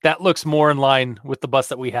that looks more in line with the bus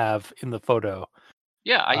that we have in the photo.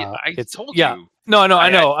 Yeah, I told you. No, I know. I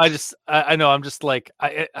know. I know. I'm just like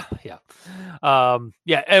yeah.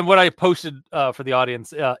 And what I posted for the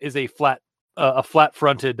audience is a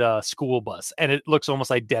flat-fronted school bus, and it looks almost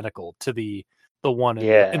identical to the one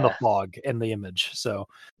in the fog and the image. So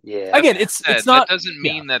again, it's not. That doesn't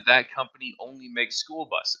mean that company only makes school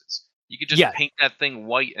buses. You could just paint that thing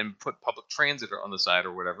white and put public transit on the side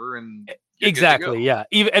or whatever, and exactly, yeah.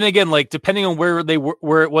 Even and again, like depending on where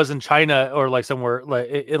where it was in China or like somewhere,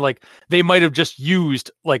 like like they might have just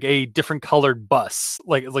used like a different colored bus,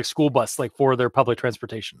 like school bus, like for their public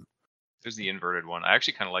transportation. There's the inverted one. I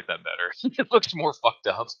actually kind of like that better. It looks more fucked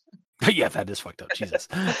up. Yeah, that is fucked up. Jesus.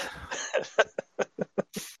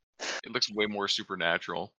 It looks way more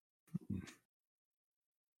supernatural.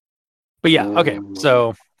 But yeah, okay.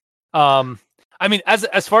 So, I mean,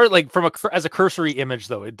 as far as like as a cursory image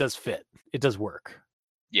though, it does fit. It does work.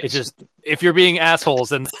 Yes. It's just if you're being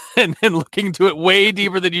assholes and looking into it way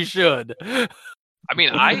deeper than you should. I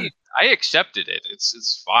mean, I accepted it.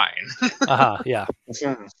 It's fine. Yeah.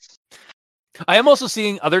 I am also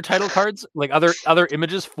seeing other title cards, like other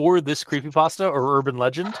images for this creepypasta or urban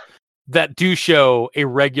legend that do show a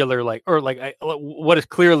regular what is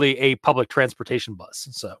clearly a public transportation bus.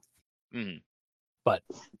 So, but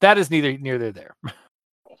that is neither there.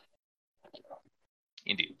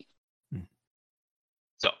 Indeed.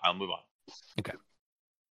 So I'll move on. Okay.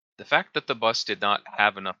 The fact that the bus did not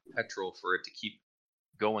have enough petrol for it to keep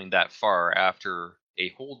going that far after a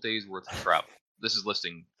whole day's worth of travel. This is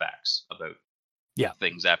listing facts about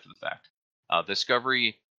things after the fact.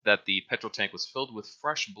 Discovery that the petrol tank was filled with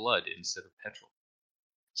fresh blood instead of petrol.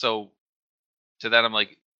 So to that, I'm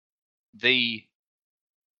like, they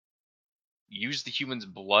used the human's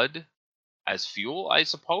blood as fuel, I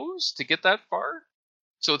suppose, to get that far.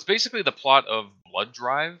 So it's basically the plot of Blood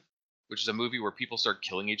Drive, which is a movie where people start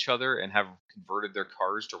killing each other and have converted their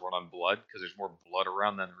cars to run on blood because there's more blood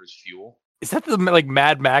around than there is fuel. Is that the like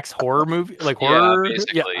Mad Max horror movie? Like horror?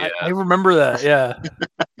 Basically, yeah. I remember that. Yeah.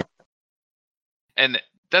 And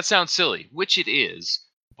that sounds silly, which it is,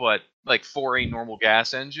 but like for a normal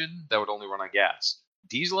gas engine, that would only run on gas.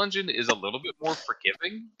 Diesel engine is a little bit more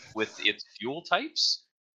forgiving with its fuel types.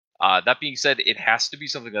 That being said, it has to be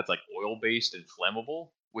something that's like oil-based and flammable,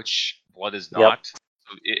 which blood is not.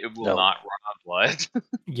 So it will not run on blood.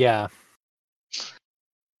 Yeah.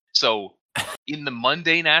 So, in the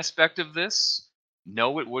mundane aspect of this,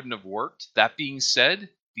 no, it wouldn't have worked. That being said,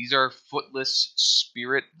 these are footless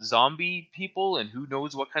spirit zombie people, and who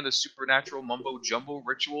knows what kind of supernatural mumbo-jumbo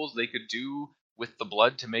rituals they could do with the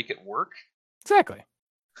blood to make it work. Exactly.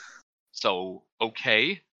 So,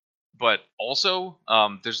 okay. But also,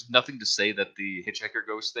 there's nothing to say that the hitchhiker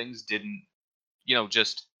ghost things didn't,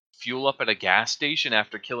 just fuel up at a gas station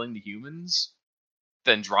after killing the humans,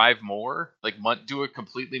 then drive more, like do it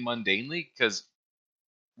completely mundanely. Because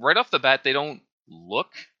right off the bat, they don't look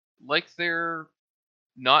like they're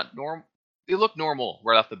not normal. They look normal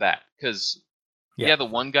right off the bat. Because the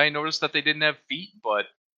one guy noticed that they didn't have feet, but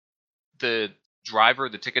the driver,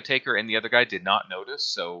 the ticket taker, and the other guy did not notice.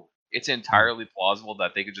 So it's entirely plausible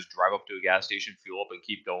that they could just drive up to a gas station, fuel up, and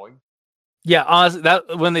keep going. Yeah, honestly,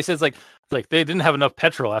 that when they said it's like they didn't have enough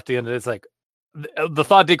petrol after the end of it, it's like the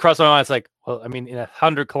thought did cross my mind. It's like, well, I mean, within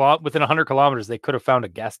 100 kilometers, they could have found a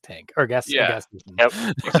gas tank or gas station. Yep,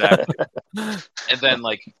 exactly. And then,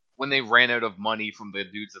 like, when they ran out of money from the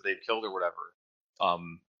dudes that they'd killed or whatever,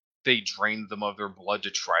 they drained them of their blood to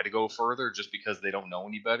try to go further, just because they don't know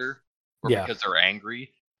any better, or because they're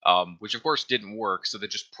angry. Which of course didn't work, so they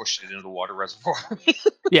just pushed it into the water reservoir.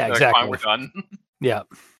 Yeah, exactly. Fine, we're done. Yeah.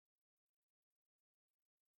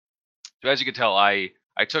 So as you can tell, I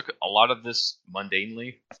took a lot of this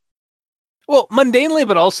mundanely. Well, mundanely,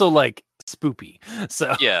 but also like spoopy.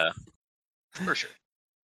 So yeah, for sure.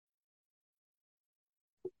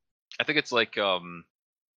 I think it's like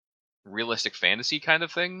realistic fantasy kind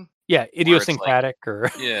of thing. Yeah, idiosyncratic or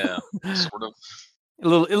sort of.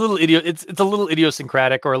 It's a little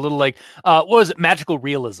idiosyncratic or a little like what was it? Magical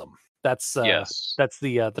realism. That's that's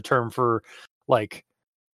the term for like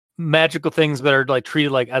magical things that are like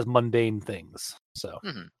treated like as mundane things. So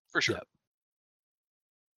for sure.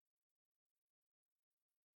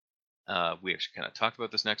 We actually kind of talked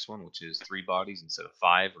about this next one, which is 3 bodies instead of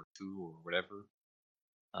 5 or 2 or whatever.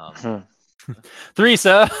 3,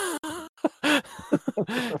 sir.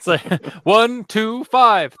 It's like 1, 2,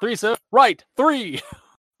 5, 3, sir. Right, 3.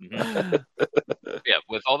 Yeah.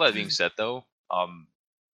 With all that being said, though,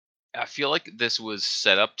 I feel like this was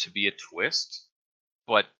set up to be a twist,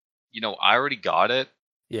 but I already got it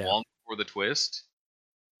long before the twist,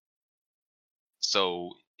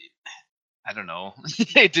 so I don't know.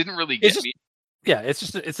 It didn't really get me. Yeah,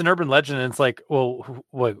 it's an urban legend, and it's like, well,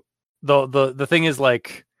 what the thing is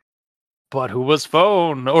like, but who was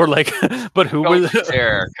phone or like, but who was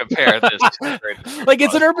compare this to like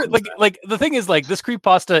it's an urban like the thing is like this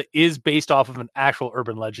creepypasta is based off of an actual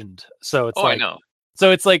urban legend, so it's I know.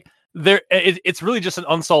 So it's like it's really just an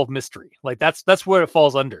unsolved mystery. Like that's where it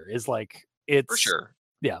falls under, is like it's for sure.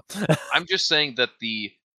 Yeah. I'm just saying that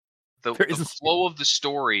the flow of the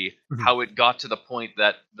story, how it got to the point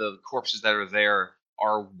that the corpses that are there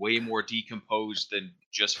are way more decomposed than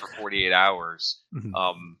just for 48 hours.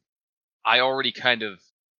 I already kind of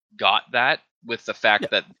got that with the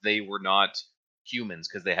fact that they were not humans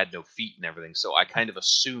because they had no feet and everything. So I kind of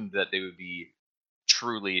assumed that they would be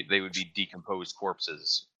decomposed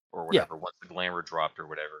corpses or whatever once the glamour dropped or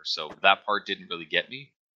whatever. So that part didn't really get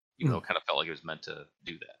me, even though it kind of felt like it was meant to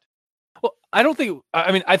do that. Well, I don't think.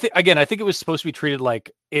 I mean, I think it was supposed to be treated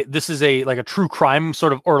like this is a true crime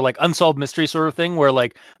sort of, or like unsolved mystery sort of thing, where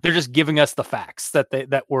like they're just giving us the facts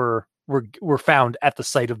that were found at the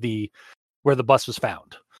site of where the bus was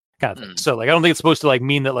found, kind of thing. So like, I don't think it's supposed to like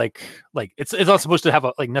mean that like it's not supposed to have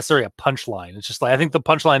a necessarily a punchline. It's just like I think the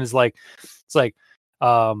punchline is like it's like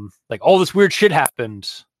all this weird shit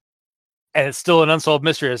happened, and it's still an unsolved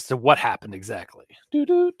mystery as to what happened exactly.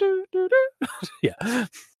 Yeah.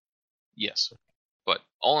 Yes, but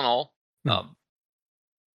all in all,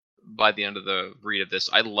 by the end of the read of this,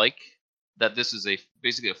 I like that this is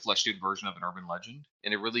basically a fleshed out version of an urban legend,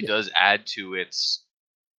 and it really does add to its,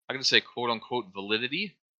 I'm going to say, quote unquote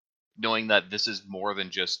validity, knowing that this is more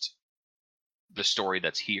than just the story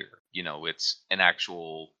that's here. It's an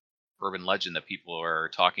actual urban legend that people are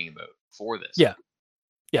talking about for this. Yeah.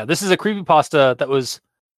 This is a creepypasta that was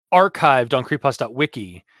archived on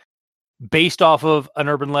creepypasta.wiki, based off of an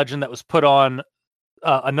urban legend that was put on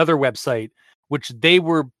another website, which they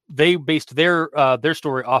based their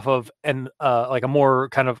story off of, and like a more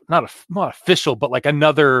kind of not official, but like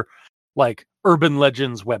another like urban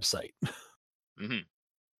legends website.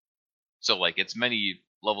 So like it's many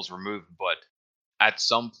levels removed, but at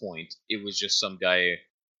some point it was just some guy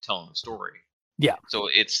telling a story. Yeah. So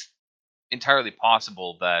it's entirely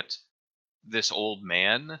possible that this old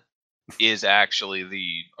man is actually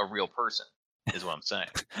a real person, is what I'm saying.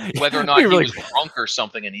 Whether or not he was drunk or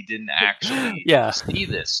something and he didn't actually see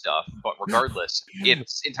this stuff, but regardless,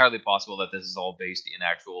 it's entirely possible that this is all based in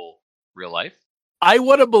actual real life. I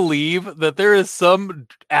want to believe that there is some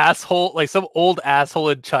asshole, like some old asshole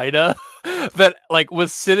in China that like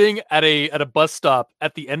was sitting at a bus stop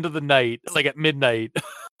at the end of the night, like at midnight,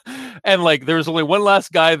 And like there was only one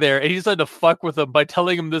last guy there, and he decided to fuck with him by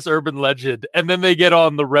telling him this urban legend, and then they get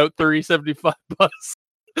on the Route 375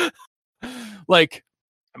 bus. Like,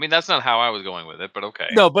 I mean, that's not how I was going with it, but okay.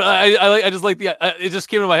 no, but I just like the it just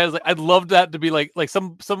came to my head. I was like, I'd love that to be like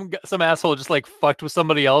some asshole just like fucked with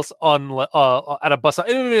somebody else on at a bus. It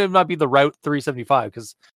would not be the Route 375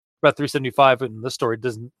 because Route 375 in this story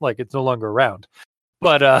doesn't like it's no longer around.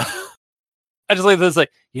 But I just like this,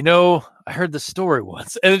 like, I heard this story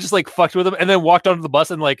once, and it just like fucked with him, and then walked onto the bus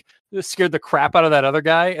and like scared the crap out of that other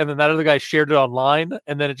guy, and then that other guy shared it online,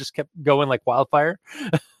 and then it just kept going like wildfire.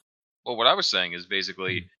 Well, what I was saying is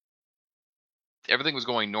basically everything was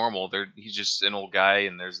going normal. He's just an old guy,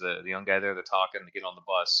 and there's the young guy there. They're talking to get on the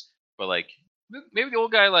bus, but like maybe the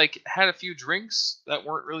old guy like had a few drinks that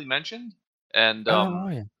weren't really mentioned, and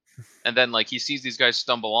and then like he sees these guys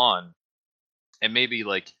stumble on, and maybe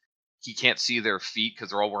like he can't see their feet because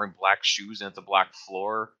they're all wearing black shoes and it's a black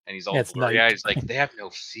floor, and he's all blurry eyed. He's like, they have no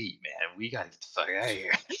feet, man. We gotta get the fuck out of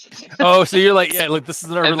here. Oh, so you're like, yeah, look, this is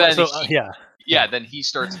an urban. Then he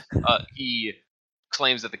starts. He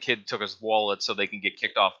claims that the kid took his wallet so they can get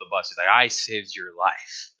kicked off the bus. He's like, I saved your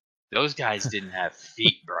life. Those guys didn't have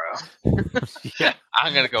feet, bro. Yeah,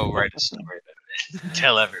 I'm gonna go write a story about it.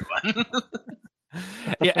 Tell everyone.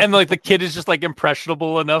 Yeah, and like the kid is just like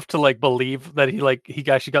impressionable enough to like believe that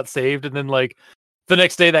he actually got saved, and then like the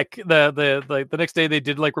next day that the next day they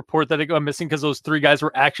did like report that it got missing because those three guys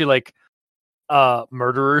were actually like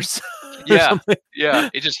murderers. Yeah.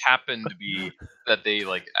 It just happened to be that they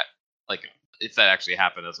like if that actually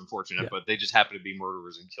happened, that's unfortunate. But they just happened to be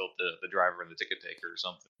murderers and killed the driver and the ticket taker or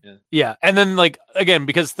something. Yeah, and then like again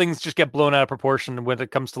because things just get blown out of proportion when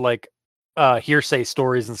it comes to like hearsay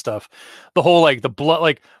stories and stuff. The whole like the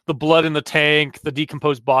blood in the tank, the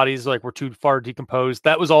decomposed bodies like were too far decomposed.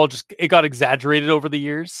 That was all just it got exaggerated over the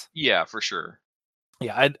years. Yeah, for sure.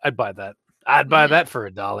 Yeah, I'd buy that. I'd buy that for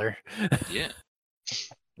 $1. Yeah.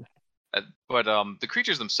 But the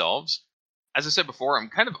creatures themselves, as I said before, I'm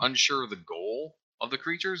kind of unsure of the goal of the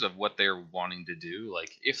creatures, of what they're wanting to do.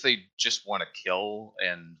 Like, if they just want to kill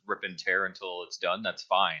and rip and tear until it's done, that's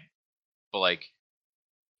fine. But like,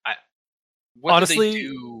 what honestly, do they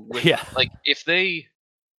do with, like, if the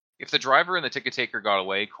driver and the ticket taker got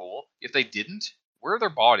away, cool. If they didn't, where are their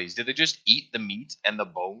bodies? Did they just eat the meat and the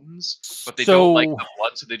bones, but they don't like the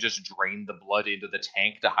blood, so they just drain the blood into the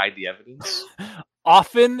tank to hide the evidence?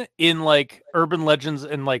 Often in like urban legends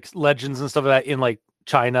and like legends and stuff like that in like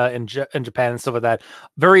China and Japan and stuff like that,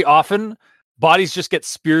 very often bodies just get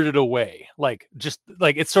spirited away. Like just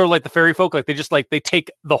like it's sort of like the fairy folk, like they just like they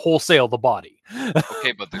take the wholesale the body.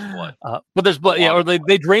 Okay, but there's blood. But there's blood, or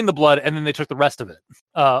they drain the blood and then they took the rest of it.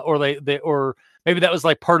 Or maybe that was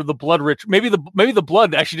like part of the blood rich. Maybe the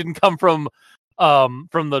blood actually didn't come from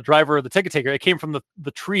the driver or the ticket taker. It came from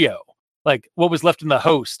the trio. Like what was left in the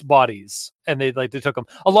host bodies, and they took them.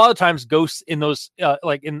 A lot of times, ghosts in those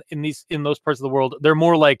like in those parts of the world, they're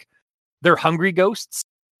more like they're hungry ghosts.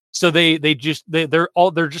 So they're just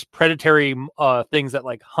predatory things that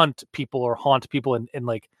like hunt people or haunt people and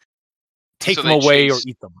like take them away or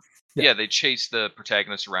eat them. Yeah, they chase the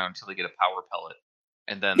protagonist around until they get a power pellet,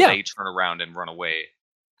 and then they turn around and run away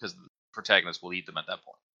because the protagonist will eat them at that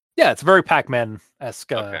point. Yeah, it's very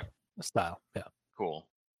Pac-Man-esque style. Yeah, cool.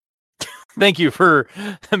 Thank you for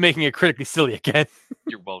making it critically silly again.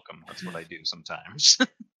 You're welcome. That's what I do sometimes.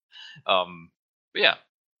 But yeah,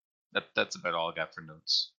 that's about all I got for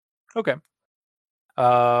notes. Okay.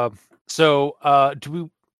 So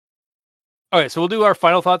we'll do our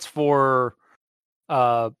final thoughts for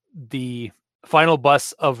the final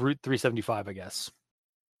bus of Route 375, I guess.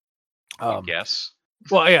 Yes.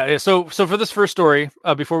 Well, yeah. So for this first story,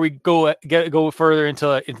 before we go further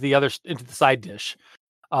into the side dish,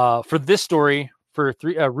 for this story for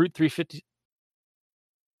Route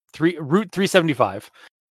 375,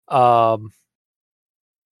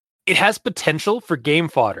 it has potential for game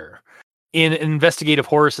fodder in an investigative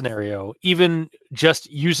horror scenario, even just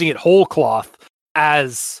using it whole cloth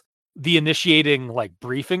as the initiating like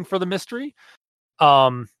briefing for the mystery.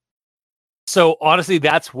 So honestly,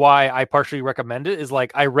 that's why I partially recommend it. Is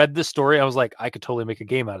like I read this story, I was like, I could totally make a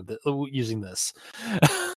game out of it using this.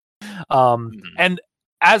 And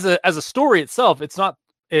as a story itself, it's not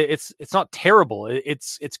terrible.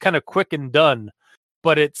 It's kind of quick and done,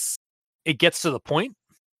 but it gets to the point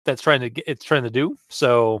that's trying to do.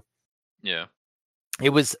 So yeah, it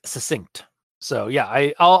was succinct. So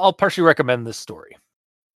yeah, I'll partially recommend this story.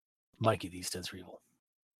 Mikey, these tens are evil.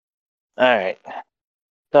 All right.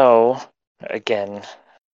 So again,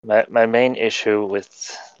 my main issue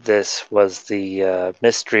with this was the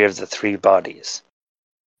mystery of the three bodies.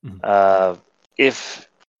 Mm-hmm. If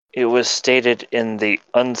it was stated in the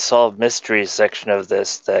unsolved mysteries section of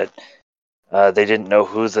this that they didn't know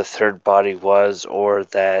who the third body was, or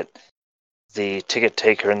that the ticket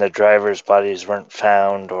taker and the driver's bodies weren't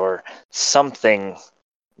found, or something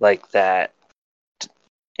like that.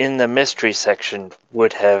 In the mystery section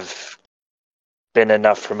would have been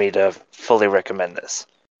enough for me to fully recommend this.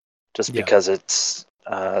 Just because it's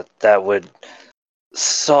that would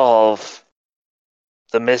solve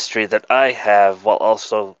the mystery that I have while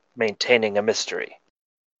also maintaining a mystery.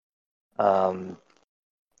 Yeah,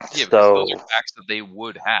 because those are facts that they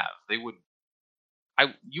would have.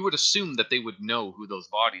 You would assume that they would know who those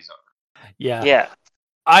bodies are. Yeah.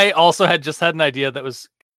 I also had an idea that was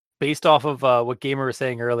based off of what Gamer was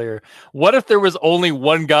saying earlier. What if there was only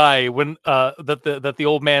one guy when that the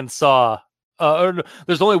old man saw?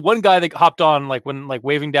 There's only one guy that hopped on when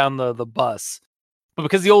waving down the bus, but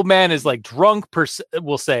because the old man is drunk,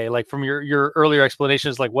 we'll say from your earlier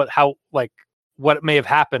explanations, what may have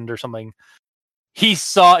happened or something. He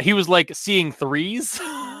was seeing threes.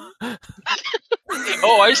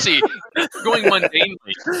 Oh, I see. Going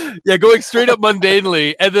mundanely. Yeah, going straight up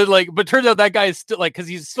mundanely, and then but turns out that guy is still because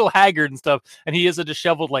he's still haggard and stuff, and he is a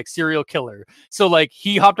disheveled serial killer. So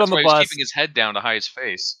he hopped on the bus, he's keeping his head down to hide his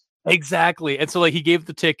face. Exactly, and so he gave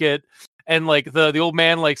the ticket, and the old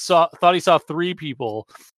man thought he saw three people,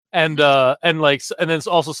 and then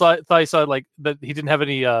also thought he saw that he didn't have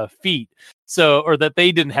any feet, or that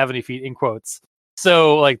they didn't have any feet in quotes.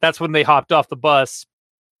 So that's when they hopped off the bus.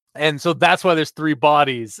 And so that's why there's three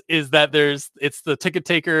bodies, is that it's the ticket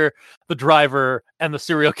taker, the driver, and the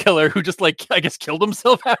serial killer who just I guess killed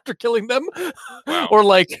himself after killing them. Wow. Or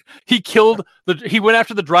he went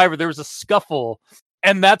after the driver. There was a scuffle,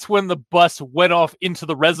 and that's when the bus went off into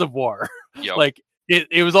the reservoir. Yep.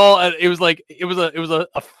 It was a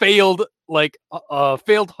failed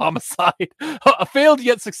failed homicide, a failed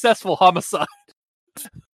yet successful homicide.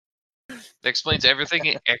 That explains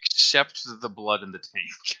everything except the blood in the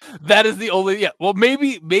tank. That is the only well,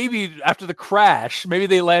 maybe after the crash, maybe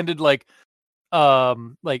they landed it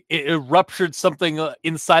ruptured something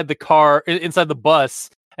inside the car, inside the bus,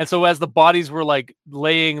 and so as the bodies were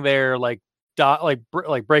laying there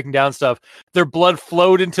breaking down stuff, their blood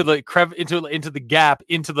flowed into the into the gap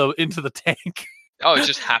into the tank. Oh, it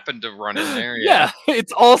just happened to run in there. Yeah,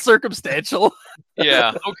 it's all circumstantial.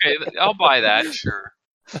 Yeah, okay, I'll buy that. Sure.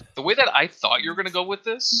 The way that I thought you were going to go with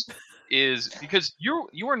this is because you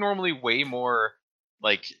are normally way more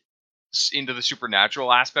into the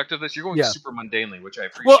supernatural aspect of this. You're going super mundanely, which I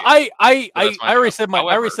appreciate. Well, I already said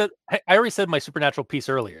my supernatural piece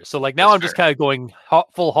earlier. So now I'm just kind of going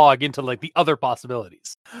full hog into the other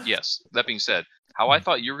possibilities. Yes. That being said, how I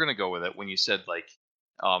thought you were going to go with it when you said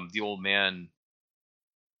the old man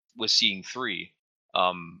was seeing three,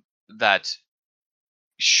 that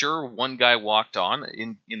sure, one guy walked on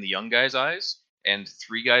in the young guy's eyes, and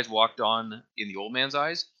three guys walked on in the old man's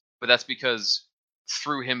eyes, but that's because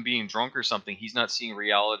through him being drunk or something, he's not seeing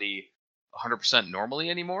reality 100%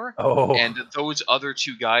 normally anymore. Oh. And those other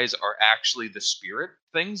two guys are actually the spirit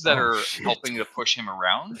things that are helping to push him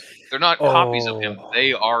around. They're not copies of him;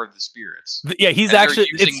 they are the spirits. Yeah, he's actually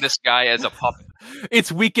using this guy as a puppet.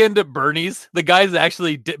 It's Weekend at Bernie's. The guy's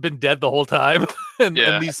actually been dead the whole time, and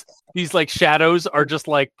these shadows are just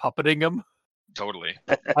puppeting him. Totally.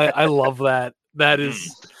 I love that. That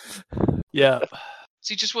is, yeah.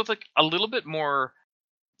 See, just with a little bit more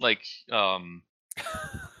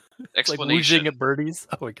explanation. At Bernie's.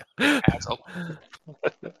 Oh my god.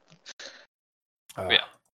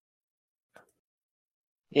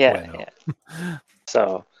 Yeah.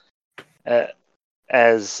 So,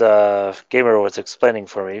 as Gamer was explaining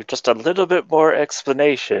for me, just a little bit more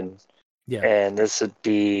explanation, and this would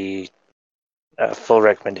be a full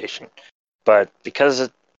recommendation. But because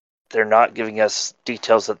they're not giving us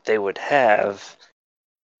details that they would have,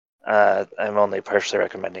 I'm only partially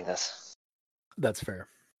recommending this. That's fair.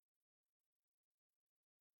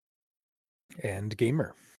 And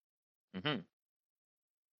Gamer. Mm-hmm.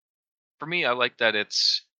 For me, I like that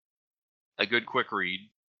it's a good quick read,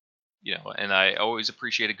 and I always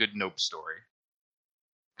appreciate a good nope story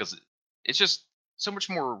because it's just so much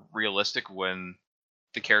more realistic when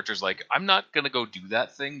the character's I'm not gonna go do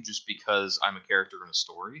that thing just because I'm a character in a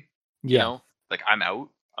story. Yeah. I'm out.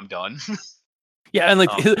 I'm done. Yeah, and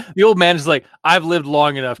the old man is I've lived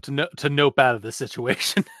long enough to nope out of this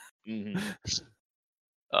situation. Mm-hmm.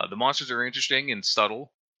 The monsters are interesting and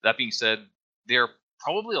subtle. That being said, they're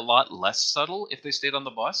probably a lot less subtle if they stayed on the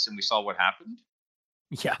bus and we saw what happened.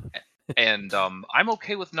 Yeah. And I'm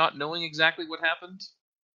okay with not knowing exactly what happened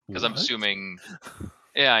because I'm assuming.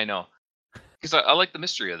 Yeah, I know. Because I like the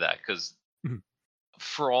mystery of that. Because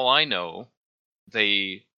for all I know,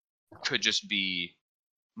 they could just be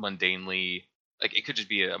mundanely, like, it could just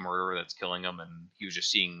be a murderer that's killing him, and he was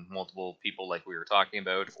just seeing multiple people, like we were talking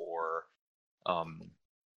about, or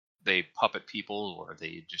they puppet people, or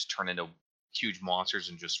they just turn into huge monsters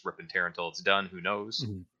and just rip and tear until it's done. Who knows?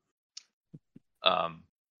 Mhm.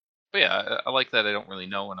 But yeah, I like that I don't really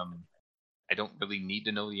know, and I don't really need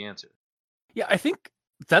to know the answer. Yeah, I think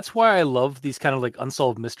that's why I love these kind of like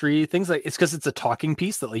unsolved mystery things. Like it's because it's a talking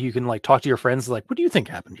piece that like you can like talk to your friends. Like, what do you think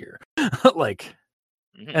happened here? Like,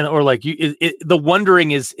 and or like the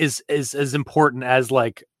wondering is as important as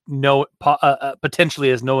like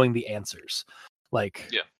potentially as knowing the answers. Like,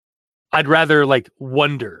 Yeah. I'd rather like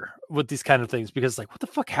wonder with these kind of things because like, what the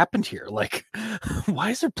fuck happened here? Like, why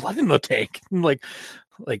is there blood in the tank? Like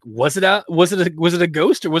was it a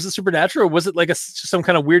ghost, or was it supernatural, or was it like some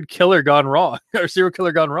kind of weird killer gone wrong or serial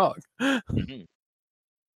killer gone wrong? Mm-hmm.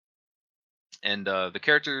 And the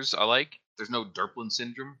characters I like. There's no Derplin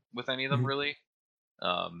syndrome with any of them, really.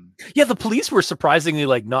 Yeah, the police were surprisingly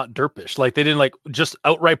like not derpish. Like they didn't like just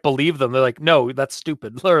outright believe them. They're like, no, that's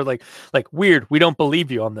stupid. Or like weird. We don't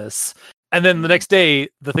believe you on this. And then the next day,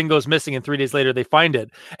 the thing goes missing, and 3 days later, they find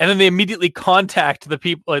it, and then they immediately contact the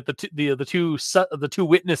people, like the two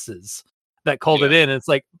witnesses that called it in. And it's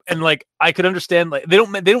like, and like I could understand, like they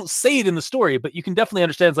don't say it in the story, but you can definitely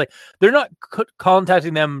understand. It's like they're not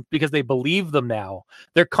contacting them because they believe them now.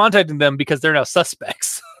 They're contacting them because they're now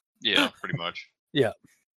suspects. Yeah, pretty much. Yeah.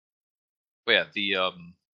 But yeah, the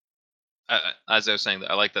as I was saying,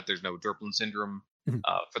 I like that there's no Derplin syndrome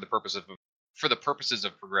for the purposes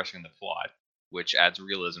of progressing the plot, which adds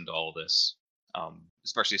realism to all this.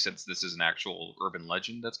 Especially since this is an actual urban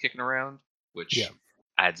legend that's kicking around, which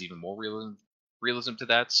adds even more realism to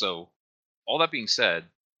that. So, all that being said,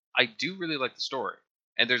 I do really like the story,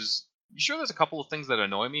 and there's a couple of things that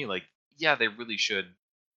annoy me. Like, yeah, they really should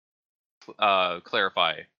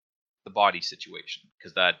clarify the body situation,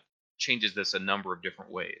 because that changes this a number of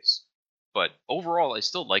different ways. But overall, I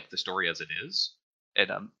still like the story as it is,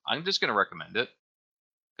 and I'm just going to recommend it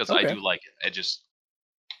because I do like it. It just,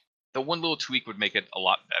 the one little tweak would make it a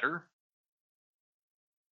lot better,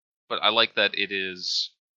 but I like that it is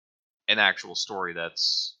an actual story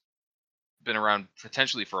that's been around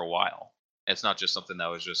potentially for a while. It's not just something that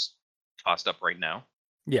was just tossed up right now.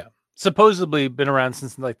 Yeah, supposedly been around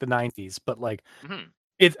since like the 90s, but like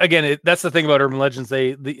that's the thing about urban legends.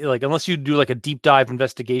 They like, unless you do like a deep dive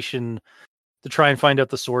investigation to try and find out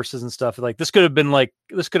the sources and stuff, like this could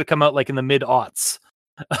have come out like in the mid-aughts,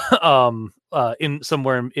 in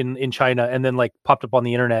somewhere in China, and then like popped up on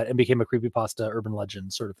the internet and became a creepypasta urban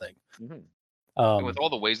legend sort of thing. And with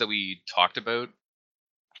all the ways that we talked about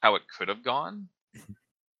how it could have gone,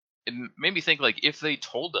 it made me think, like, if they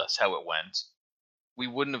told us how it went, we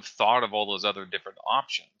wouldn't have thought of all those other different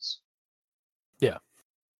options. Yeah.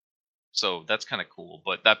 So that's kind of cool.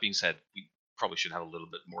 But that being said, we probably should have a little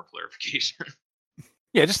bit more clarification.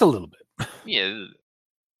 Yeah, just a little bit. Yeah,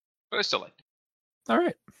 but I still like it. All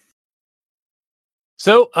right.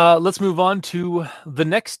 So let's move on to the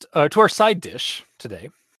next, to our side dish today,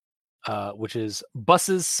 which is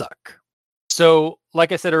Buses Suck. So,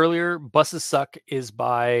 like I said earlier, Buses Suck is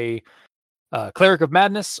by Cleric of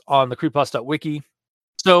Madness on the Creepypasta.wiki.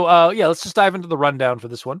 So, yeah, let's just dive into the rundown for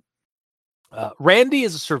this one. Randy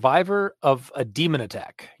is a survivor of a demon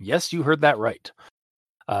attack. Yes, you heard that right.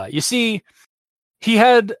 You see, he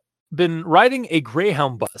had been riding a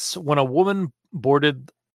Greyhound bus when a woman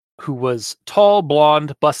boarded who was tall,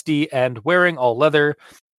 blonde, busty, and wearing all leather,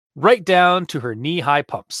 right down to her knee-high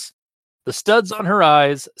pumps. The studs on her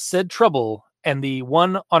eyes said trouble, and the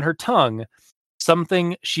one on her tongue,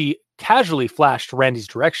 something she casually flashed Randy's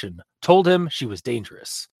direction, told him she was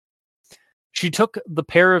dangerous. She took the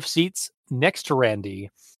pair of seats next to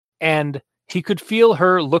Randy, and he could feel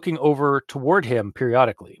her looking over toward him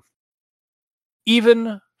periodically.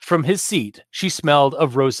 Even from his seat, she smelled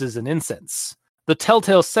of roses and incense, the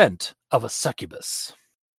telltale scent of a succubus.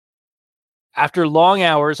 After long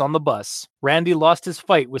hours on the bus, Randy lost his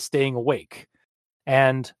fight with staying awake,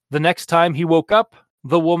 and the next time he woke up,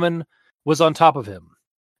 the woman was on top of him.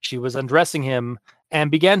 She was undressing him and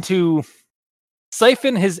began to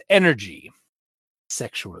siphon his energy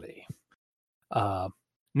sexually.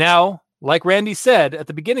 Now, like Randy said at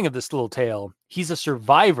the beginning of this little tale, he's a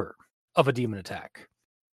survivor of a demon attack.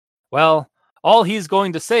 Well, all he's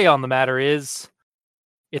going to say on the matter is,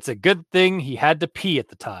 it's a good thing he had to pee at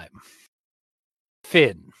the time.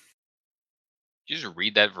 Finn. Did you just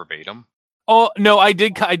read that verbatim? Oh no, I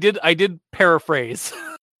did paraphrase.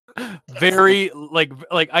 very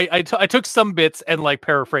I took some bits and like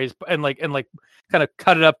paraphrased and kind of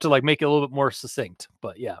cut it up to like make it a little bit more succinct.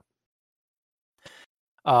 But yeah.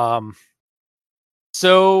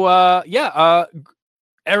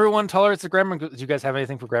 Everyone tolerates the grammar. Do you guys have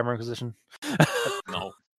anything for grammar inquisition?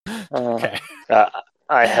 No. Okay.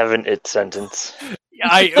 I have an it sentence.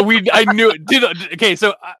 I knew it. Okay,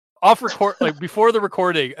 so off record, like before the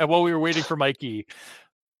recording, and while we were waiting for Mikey,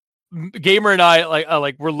 Gamer and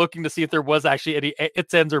I were looking to see if there was actually any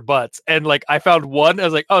its, ends, or buts, and like I found one. I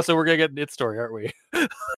was like, oh, so we're gonna get an it story, aren't we?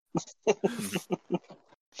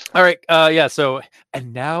 All right. Yeah. So,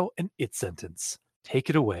 and now an it sentence. Take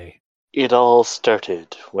it away. It all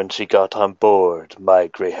started when she got on board my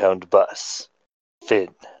Greyhound bus. Finn.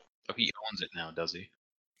 Oh, he owns it now, does he?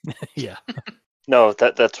 Yeah. No,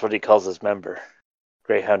 that's what he calls his member.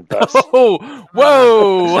 Greyhound bus. Oh,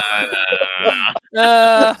 whoa!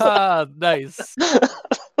 Nice.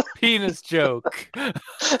 Penis joke.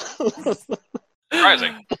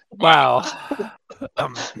 Surprising. Wow.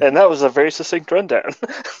 And that was a very succinct rundown.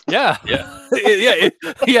 Yeah.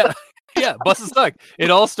 Yeah. Bus is stuck. It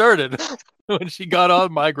all started when she got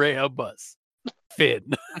on my Greyhound bus.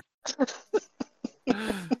 Finn.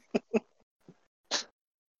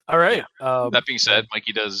 All right. That being said,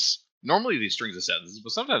 Mikey does normally these strings of sentences,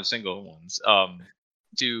 but sometimes single ones,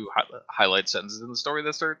 to highlight sentences in the story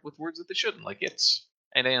that start with words that they shouldn't, like it's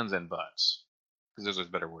and ands and buts, because those are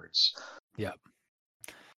better words. Yeah.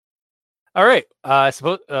 All right. I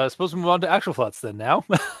suppose we move on to actual plots then now,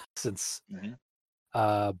 since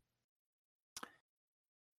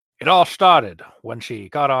it all started when she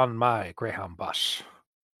got on my Greyhound bus.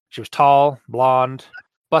 She was tall, blonde,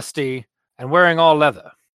 busty, and wearing all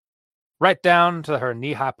leather, right down to her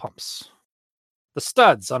knee-high pumps. The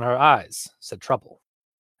studs on her eyes said trouble,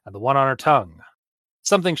 and the one on her tongue,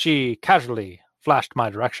 something she casually flashed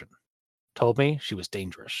my direction, told me she was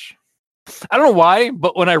dangerous. I don't know why,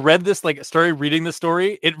 but when I read this, started reading this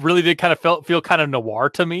story, it really did kind of feel kind of noir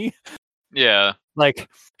to me. Yeah. Like,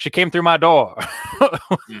 she came through my door,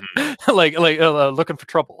 looking for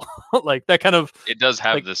trouble. Like, that kind of... It does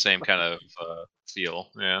have the same kind of feel,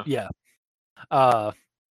 yeah. Yeah.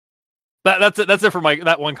 That's it. That's it for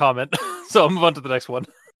that one comment. So I'll move on to the next one.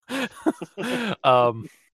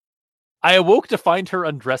 I awoke to find her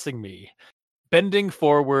undressing me, bending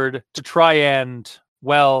forward to try and,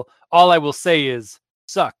 well, all I will say is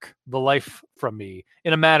suck the life from me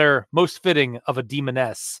in a manner most fitting of a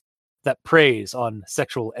demoness that preys on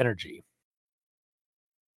sexual energy.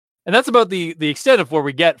 And that's about the extent of where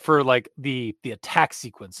we get for like the attack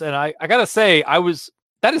sequence. And I gotta say,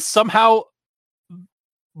 that is somehow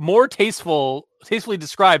more tastefully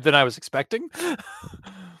described than I was expecting.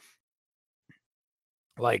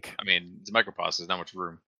 Like, I mean, it's a micropause, there's not much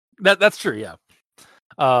room. That's true, yeah.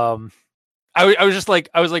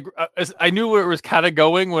 I knew where it was kind of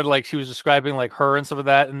going when like she was describing like her and some of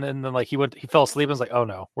that, and then like he fell asleep and was like, oh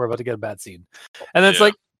no, we're about to get a bad scene. And then it's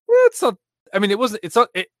like, it's not. I mean,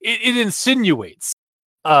 it insinuates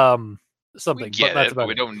something, but that's about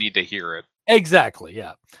we it. don't need to hear it. Exactly,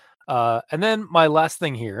 yeah. And then my last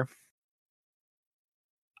thing here,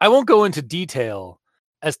 I won't go into detail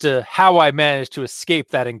as to how I managed to escape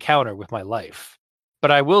that encounter with my life,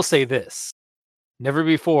 but I will say this. Never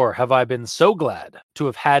before have I been so glad to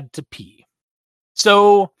have had to pee.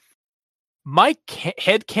 So my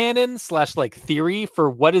headcanon / theory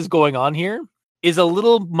for what is going on here is a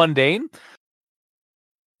little mundane.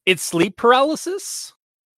 It's sleep paralysis,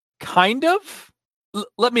 kind of.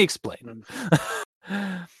 Let me explain.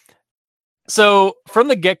 So from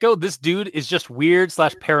the get-go, this dude is just weird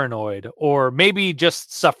 / paranoid, or maybe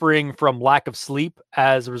just suffering from lack of sleep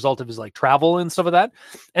as a result of his like travel and stuff like that.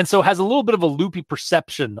 And so has a little bit of a loopy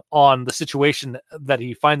perception on the situation that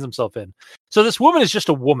he finds himself in. So this woman is just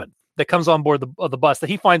a woman that comes on board the bus that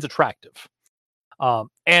he finds attractive.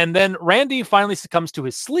 And then Randy finally succumbs to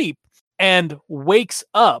his sleep and wakes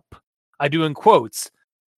up, I do in quotes,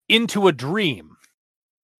 into a dream.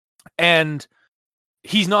 And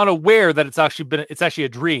he's not aware that it's actually a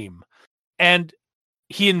dream. And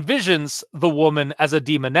he envisions the woman as a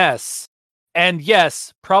demoness, and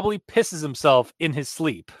yes, probably pisses himself in his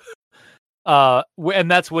sleep. And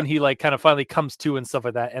that's when he like kind of finally comes to and stuff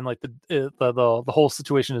like that, and like the whole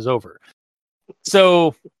situation is over.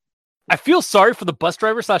 So I feel sorry for the bus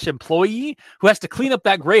driver / employee who has to clean up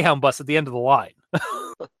that Greyhound bus at the end of the line.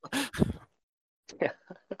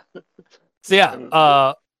 So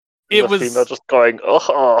yeah, it was female just going,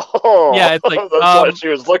 oh, yeah, it's like that's why she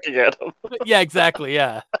was looking at him. Yeah, exactly,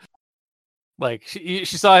 yeah. Like she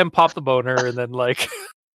saw him pop the boner, and then like,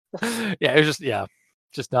 yeah, it was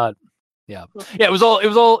just not, Yeah. It was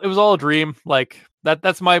all a dream. Like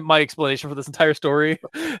that's my explanation for this entire story.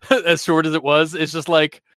 As short as it was, it's just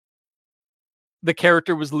like the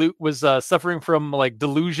character was suffering from like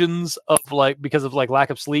delusions of like because of like lack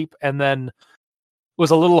of sleep, and then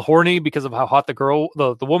was a little horny because of how hot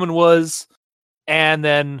the woman was, and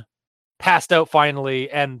then passed out finally,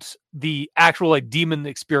 and the actual like demon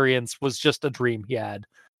experience was just a dream he had.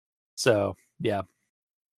 So yeah,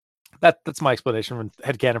 that's my explanation from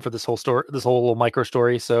headcanon for this whole story, this whole little micro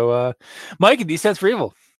story. So Mike, D stands for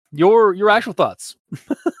evil. Your actual thoughts.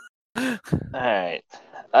 All right.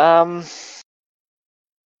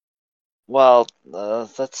 Well,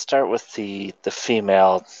 let's start with the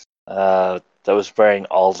female that was wearing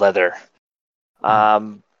all leather.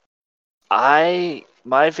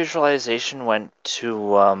 My visualization went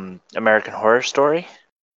to American Horror Story.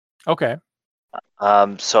 Okay.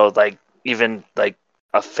 So like even like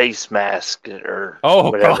a face mask or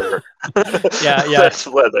Oh, whatever. Yeah. That's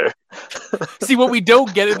leather. See, what we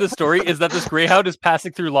don't get in the story is that this Greyhound is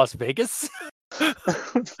passing through Las Vegas. She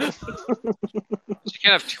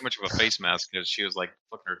can't have too much of a face mask because she was like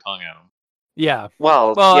flicking her tongue at him. Yeah.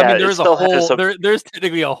 Well, yeah, I mean, there is a hole. There's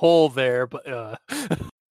technically a hole there, but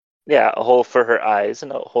yeah, a hole for her eyes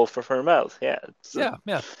and a hole for her mouth. Yeah.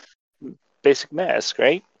 Yeah. Basic mask,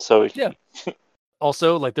 right? So yeah.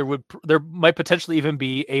 Also, like there might potentially even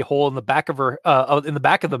be a hole in the back of her, in the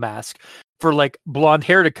back of the mask for like blonde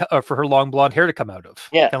hair for her long blonde hair to come out of.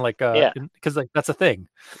 Yeah. Kind of like because like that's a thing.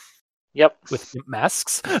 Yep. With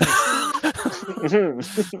masks.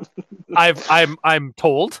 I'm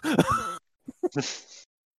told.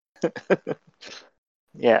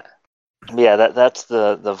 Yeah. That's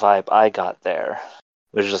the vibe I got there,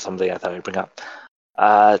 which is something I thought I'd bring up.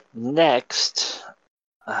 Next,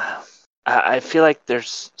 I feel like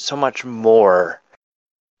there's so much more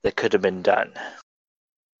that could have been done.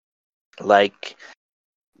 Like,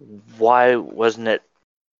 why wasn't it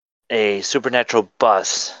a supernatural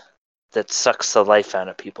bus that sucks the life out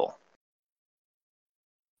of people?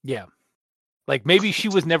 Yeah. Like maybe she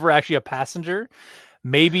was never actually a passenger.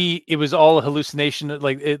 Maybe it was all a hallucination.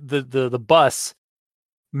 Like the bus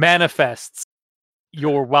manifests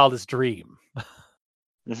your wildest dream.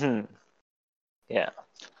 Mm-hmm. Yeah.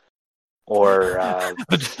 Or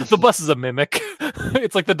the bus is a mimic.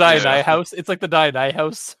 It's like the Dianai house. It's like the Dianai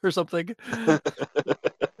house or something.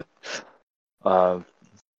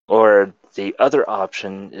 Or the other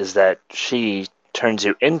option is that she turns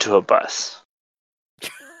you into a bus.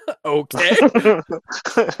 Okay.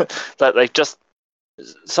 That like just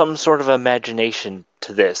some sort of imagination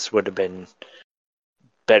to this would have been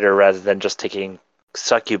better rather than just taking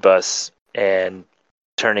succubus and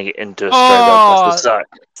turning it into a story about buses suck.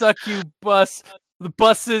 Succubus. The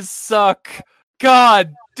buses suck.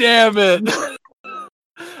 God damn it.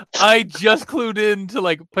 I just clued into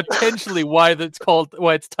like potentially why it's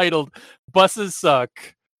titled Buses Suck,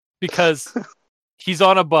 because he's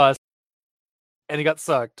on a bus and he got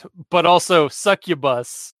sucked, but also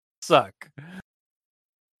succubus suck.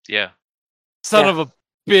 Yeah. Son of a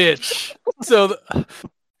bitch. So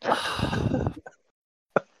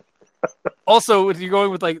also, if you're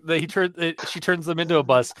going with like she turns them into a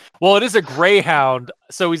bus. Well, it is a Greyhound,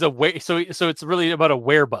 so he's so it's really about a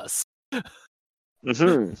werebus.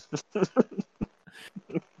 Mm-hmm.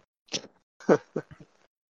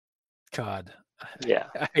 God. Yeah.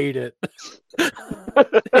 I hate it.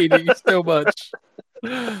 I hate it so much.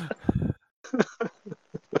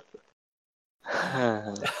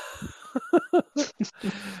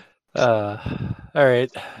 All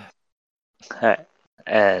right.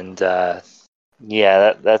 And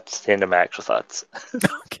yeah, that's the end of my actual thoughts.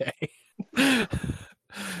 Okay.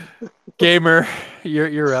 Gamer,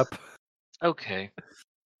 you're up. Okay.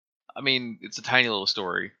 I mean, it's a tiny little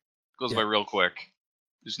story. Goes by real quick.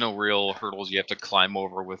 There's no real hurdles you have to climb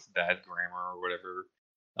over with bad grammar or whatever.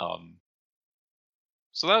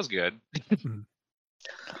 So that was good.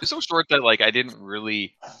 It's so short that like I didn't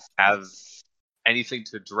really have anything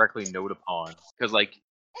to directly note upon, because like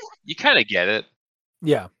you kind of get it.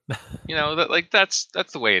 Yeah. You know that like that's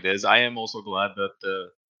the way it is. I am also glad that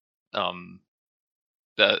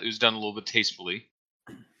that it was done a little bit tastefully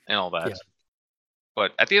and all that. Yeah.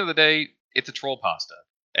 But at the end of the day, it's a troll pasta,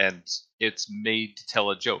 and it's made to tell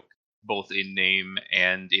a joke, both in name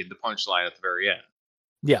and in the punchline at the very end.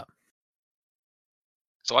 Yeah.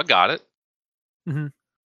 So I got it. Mm-hmm.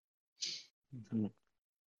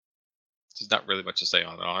 There's not really much to say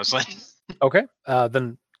on it, honestly. Okay.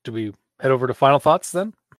 Then do we head over to final thoughts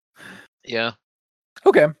then? Yeah.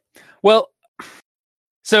 Okay. Well,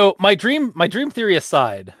 so my dream theory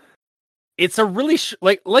aside, it's a really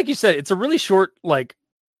like you said, it's a really short like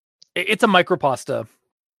it's a micropasta.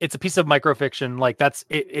 It's a piece of microfiction. Like that's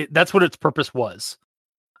it. That's what its purpose was.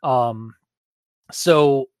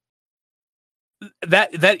 So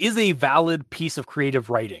that is a valid piece of creative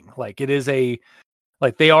writing. Like it is they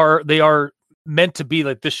are meant to be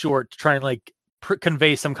like this short to try and like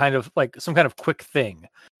convey some kind of quick thing,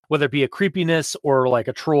 whether it be a creepiness or like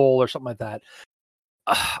a troll or something like that.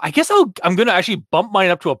 I guess I'm gonna actually bump mine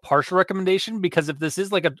up to a partial recommendation, because if this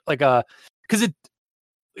is like a because it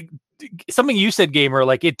something you said, Gamer,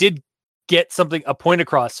 like it did get a point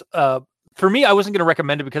across. For me, I wasn't gonna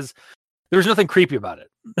recommend it because there was nothing creepy about it.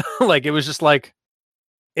 Like it was just like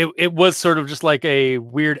it was sort of just like a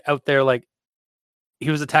weird out there, like he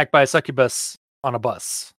was attacked by a succubus on a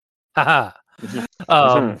bus. Haha.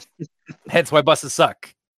 Hence why buses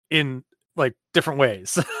suck in like different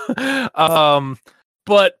ways.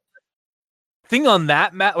 But thinking on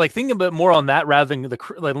that, like thinking a bit more on that rather than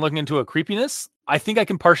like looking into a creepiness, I think I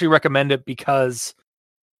can partially recommend it, because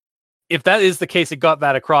if that is the case, it got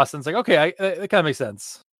that across, and it's like, okay, it kind of makes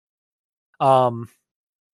sense. So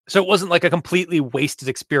it wasn't like a completely wasted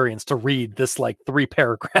experience to read this like 3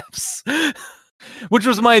 paragraphs, which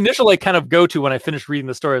was my initial like kind of go-to when I finished reading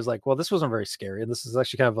the story. I was like, well, this wasn't very scary, and this is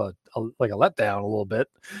actually kind of a letdown a little bit.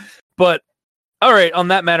 But all right, on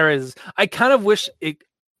that matter is, I kind of wish it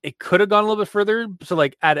could have gone a little bit further to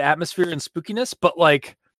like add atmosphere and spookiness, but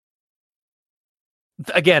like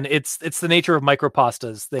again, it's the nature of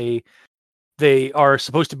micropastas. They are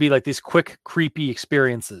supposed to be like these quick, creepy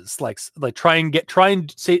experiences. Like try and get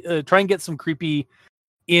some creepy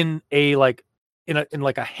in a like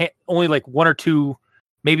only like 1 or 2,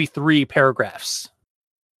 maybe 3 paragraphs.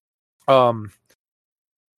 But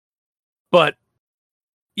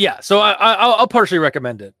yeah, so I'll partially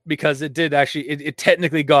recommend it, because it did actually it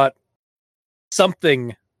technically got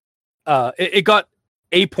something. It got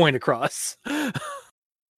a point across.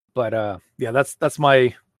 But yeah, that's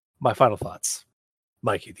my final thoughts.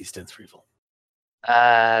 Mikey, these stands for evil.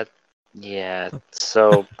 Yeah.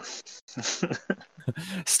 So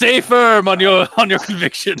stay firm on your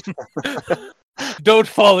conviction. Don't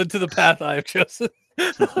fall into the path I have chosen.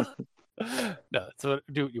 No, so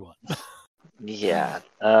do what you want. Yeah.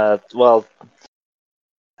 Well,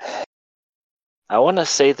 I want to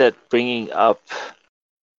say that bringing up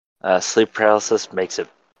sleep paralysis makes it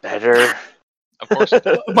better. Of course.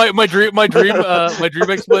 my dream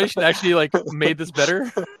explanation actually like made this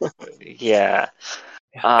better. Yeah.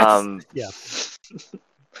 Yeah.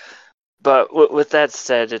 But with that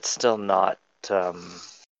said, it's still not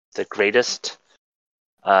the greatest.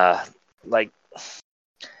 Like,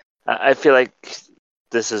 I feel like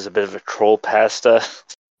this is a bit of a troll pasta.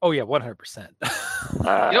 Oh yeah, 100%.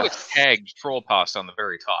 It's tagged troll pasta on the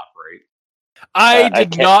very top, right? I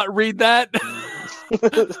did not read that.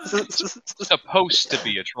 It's supposed to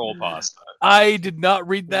be a troll pasta. I did not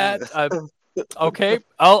read that. Okay,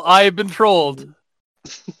 I've been trolled.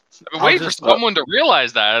 I've been waiting for someone to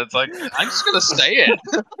realize that. It's like, I'm just gonna say it.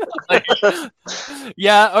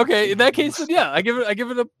 Yeah, okay. In that case, then yeah, I give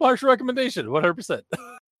it a partial recommendation, 100%.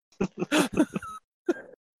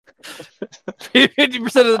 50%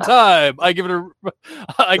 of the time, I give it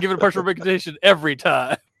a partial recommendation every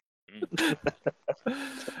time.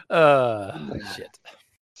 Shit.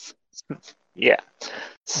 Yeah.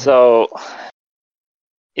 So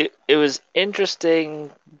it was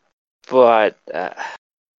interesting, but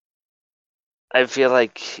I feel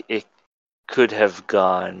like it could have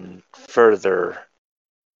gone further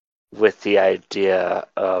with the idea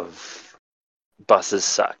of buses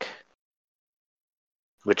suck,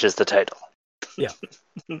 which is the title. Yeah.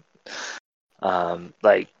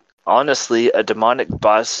 Like, honestly, a demonic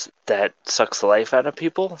bus that sucks the life out of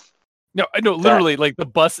people. No, I know, literally, like the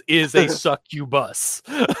bus is a suck you bus.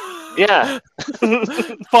 Yeah.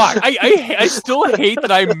 Fuck. I still hate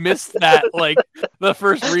that I missed that, like, the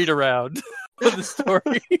first read around of the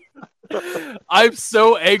story. I'm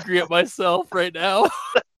so angry at myself right now.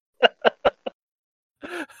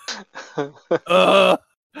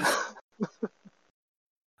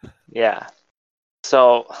 Yeah.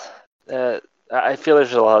 So, I feel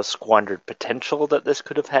there's a lot of squandered potential that this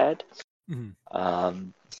could have had. Mm-hmm.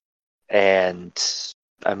 And,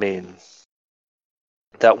 I mean,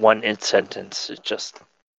 that one sentence is just...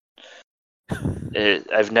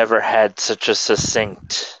 I've never had such a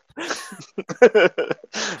succinct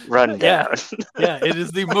rundown. Yeah, it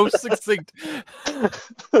is the most succinct.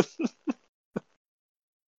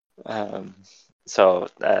 So,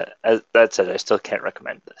 as that said, I still can't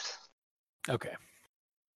recommend this. Okay.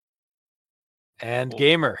 And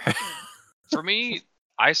Gamer. For me,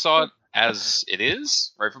 I saw it as it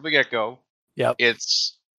is right from the get-go. Yep.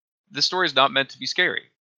 The story is not meant to be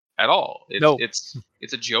scary. at all. No. It's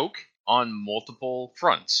a joke on multiple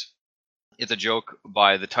fronts. It's a joke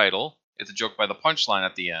by the title. It's a joke by the punchline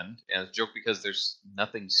at the end, and it's a joke because there's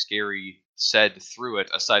nothing scary said through it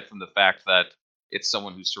aside from the fact that it's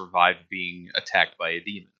someone who survived being attacked by a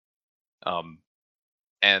demon.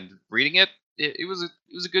 And reading it was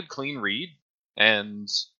a good clean read, and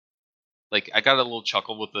like I got a little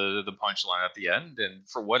chuckle with the punchline at the end, and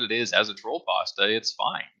for what it is as a troll pasta, it's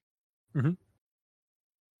fine. Mhm.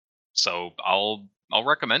 So I'll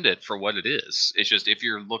recommend it for what it is. It's just if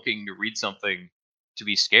you're looking to read something to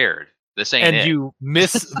be scared, this ain't And it. you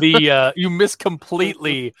miss the you miss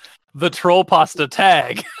completely the troll pasta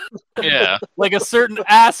tag. Yeah. Like a certain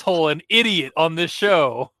asshole and idiot on this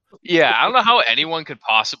show. Yeah, I don't know how anyone could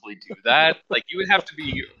possibly do that. Like, you would have to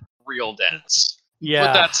be real dense. Yeah.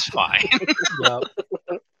 But that's fine. Yep.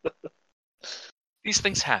 These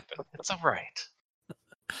things happen. It's all right.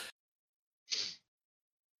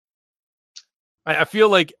 I feel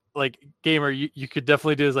like gamer, you could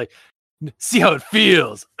definitely do is like, see how it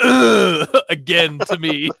feels. Ugh! Again to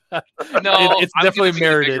me. No, it's I'm definitely gonna be the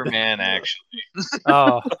merited. bigger man, actually.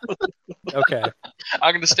 Oh, okay.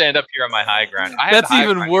 I'm going to stand up here on my high ground. I have That's the high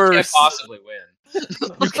even ground. worse. You can't possibly win.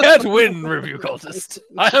 You can't win, Review Cultist.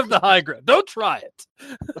 I have the high ground. Don't try it.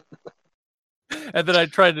 And then I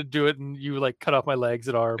tried to do it, and you like cut off my legs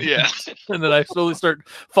and arms. Yeah. And then I slowly start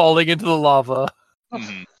falling into the lava.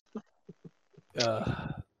 Mhm.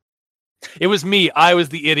 It was me. I was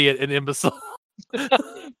the idiot and imbecile.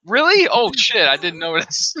 Really? Oh, shit. I didn't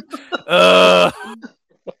notice.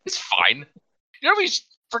 It's fine. You know how many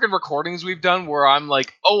freaking recordings we've done where I'm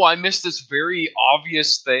like, oh, I missed this very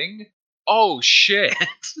obvious thing? Oh, shit.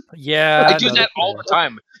 Yeah. I do that all the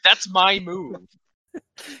time. That's my move.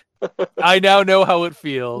 I now know how it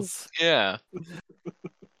feels. Yeah.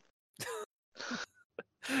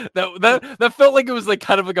 That felt like it was like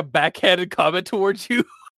kind of like a backhanded comment towards you.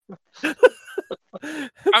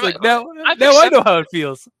 It's like now I know how it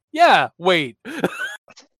feels. Yeah, wait.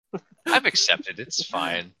 I've accepted. It's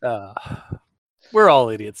fine. We're all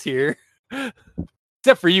idiots here.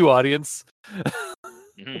 Except for you, audience.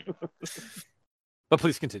 Mhm. But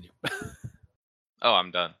please continue. Oh,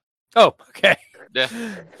 I'm done. Oh, okay. Yeah.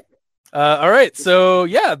 All right. So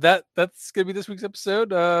yeah, that's gonna be this week's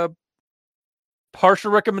episode.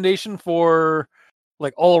 Partial recommendation for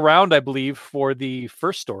like all around, I believe, for the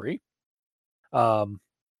first story.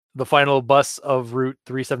 The final bus of Route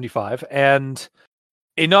 375, and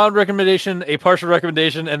a non-recommendation, a partial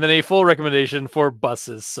recommendation, and then a full recommendation for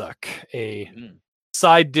Buses Suck, a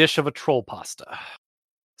side dish of a troll pasta.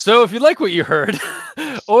 So if you like what you heard,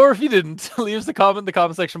 or if you didn't, leave us a comment in the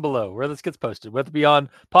comment section below where this gets posted, whether it be on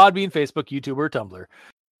Podbean, Facebook, YouTube, or Tumblr.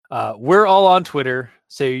 We're all on Twitter,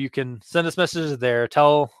 so you can send us messages there.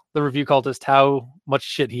 Tell the Review Cultist how much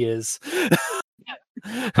shit he is.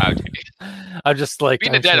 I'm just like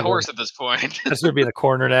being a dead horse at this point. I'm just gonna be in the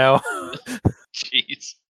corner now.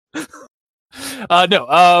 Jeez.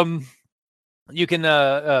 No. You can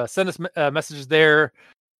send us messages there.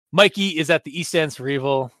 Mikey is at the E stands for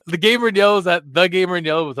evil. The Gamer in Yellow is at the Gamer in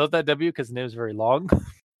Yellow without that W because the name is very long.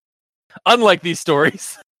 Unlike these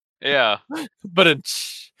stories. Yeah. But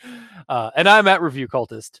and I'm at Review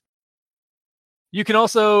Cultist. You can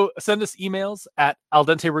also send us emails at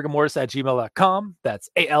aldenterigamortis@gmail.com. That's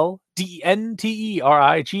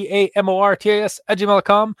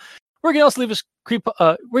ALDENTERIGAMORTAS@gmail.com. Where you can also leave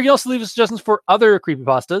us suggestions for other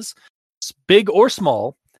creepypastas, big or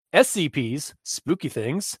small, SCPs, spooky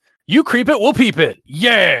things. You creep it, we'll peep it.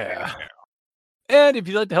 Yeah. And if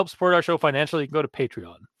you'd like to help support our show financially, you can go to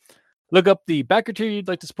Patreon. Look up the backer tier you'd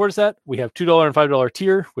like to support us at. We have $2 and $5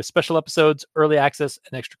 tier with special episodes, early access,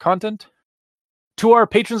 and extra content. To our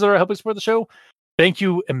patrons that are helping support the show, thank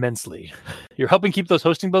you immensely. You're helping keep those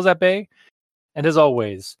hosting bills at bay. And as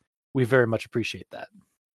always, we very much appreciate that.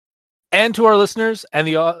 And to our listeners and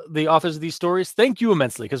the authors of these stories, thank you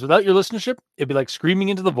immensely, because without your listenership, it'd be like screaming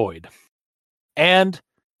into the void. And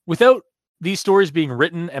without these stories being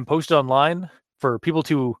written and posted online for people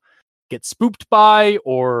to get spooked by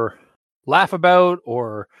or laugh about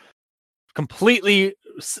or completely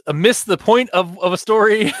miss the point of a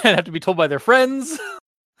story and have to be told by their friends,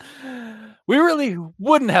 we really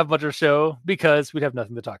wouldn't have much of a show because we'd have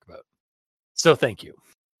nothing to talk about. So thank you.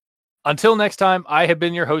 Until next time, I have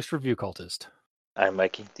been your host, Review Cultist. I'm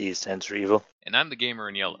Mikey, the stands for evil. And I'm the Gamer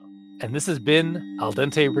in Yellow. And this has been Al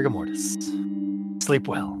Dente Rigamortis. Sleep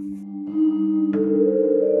well.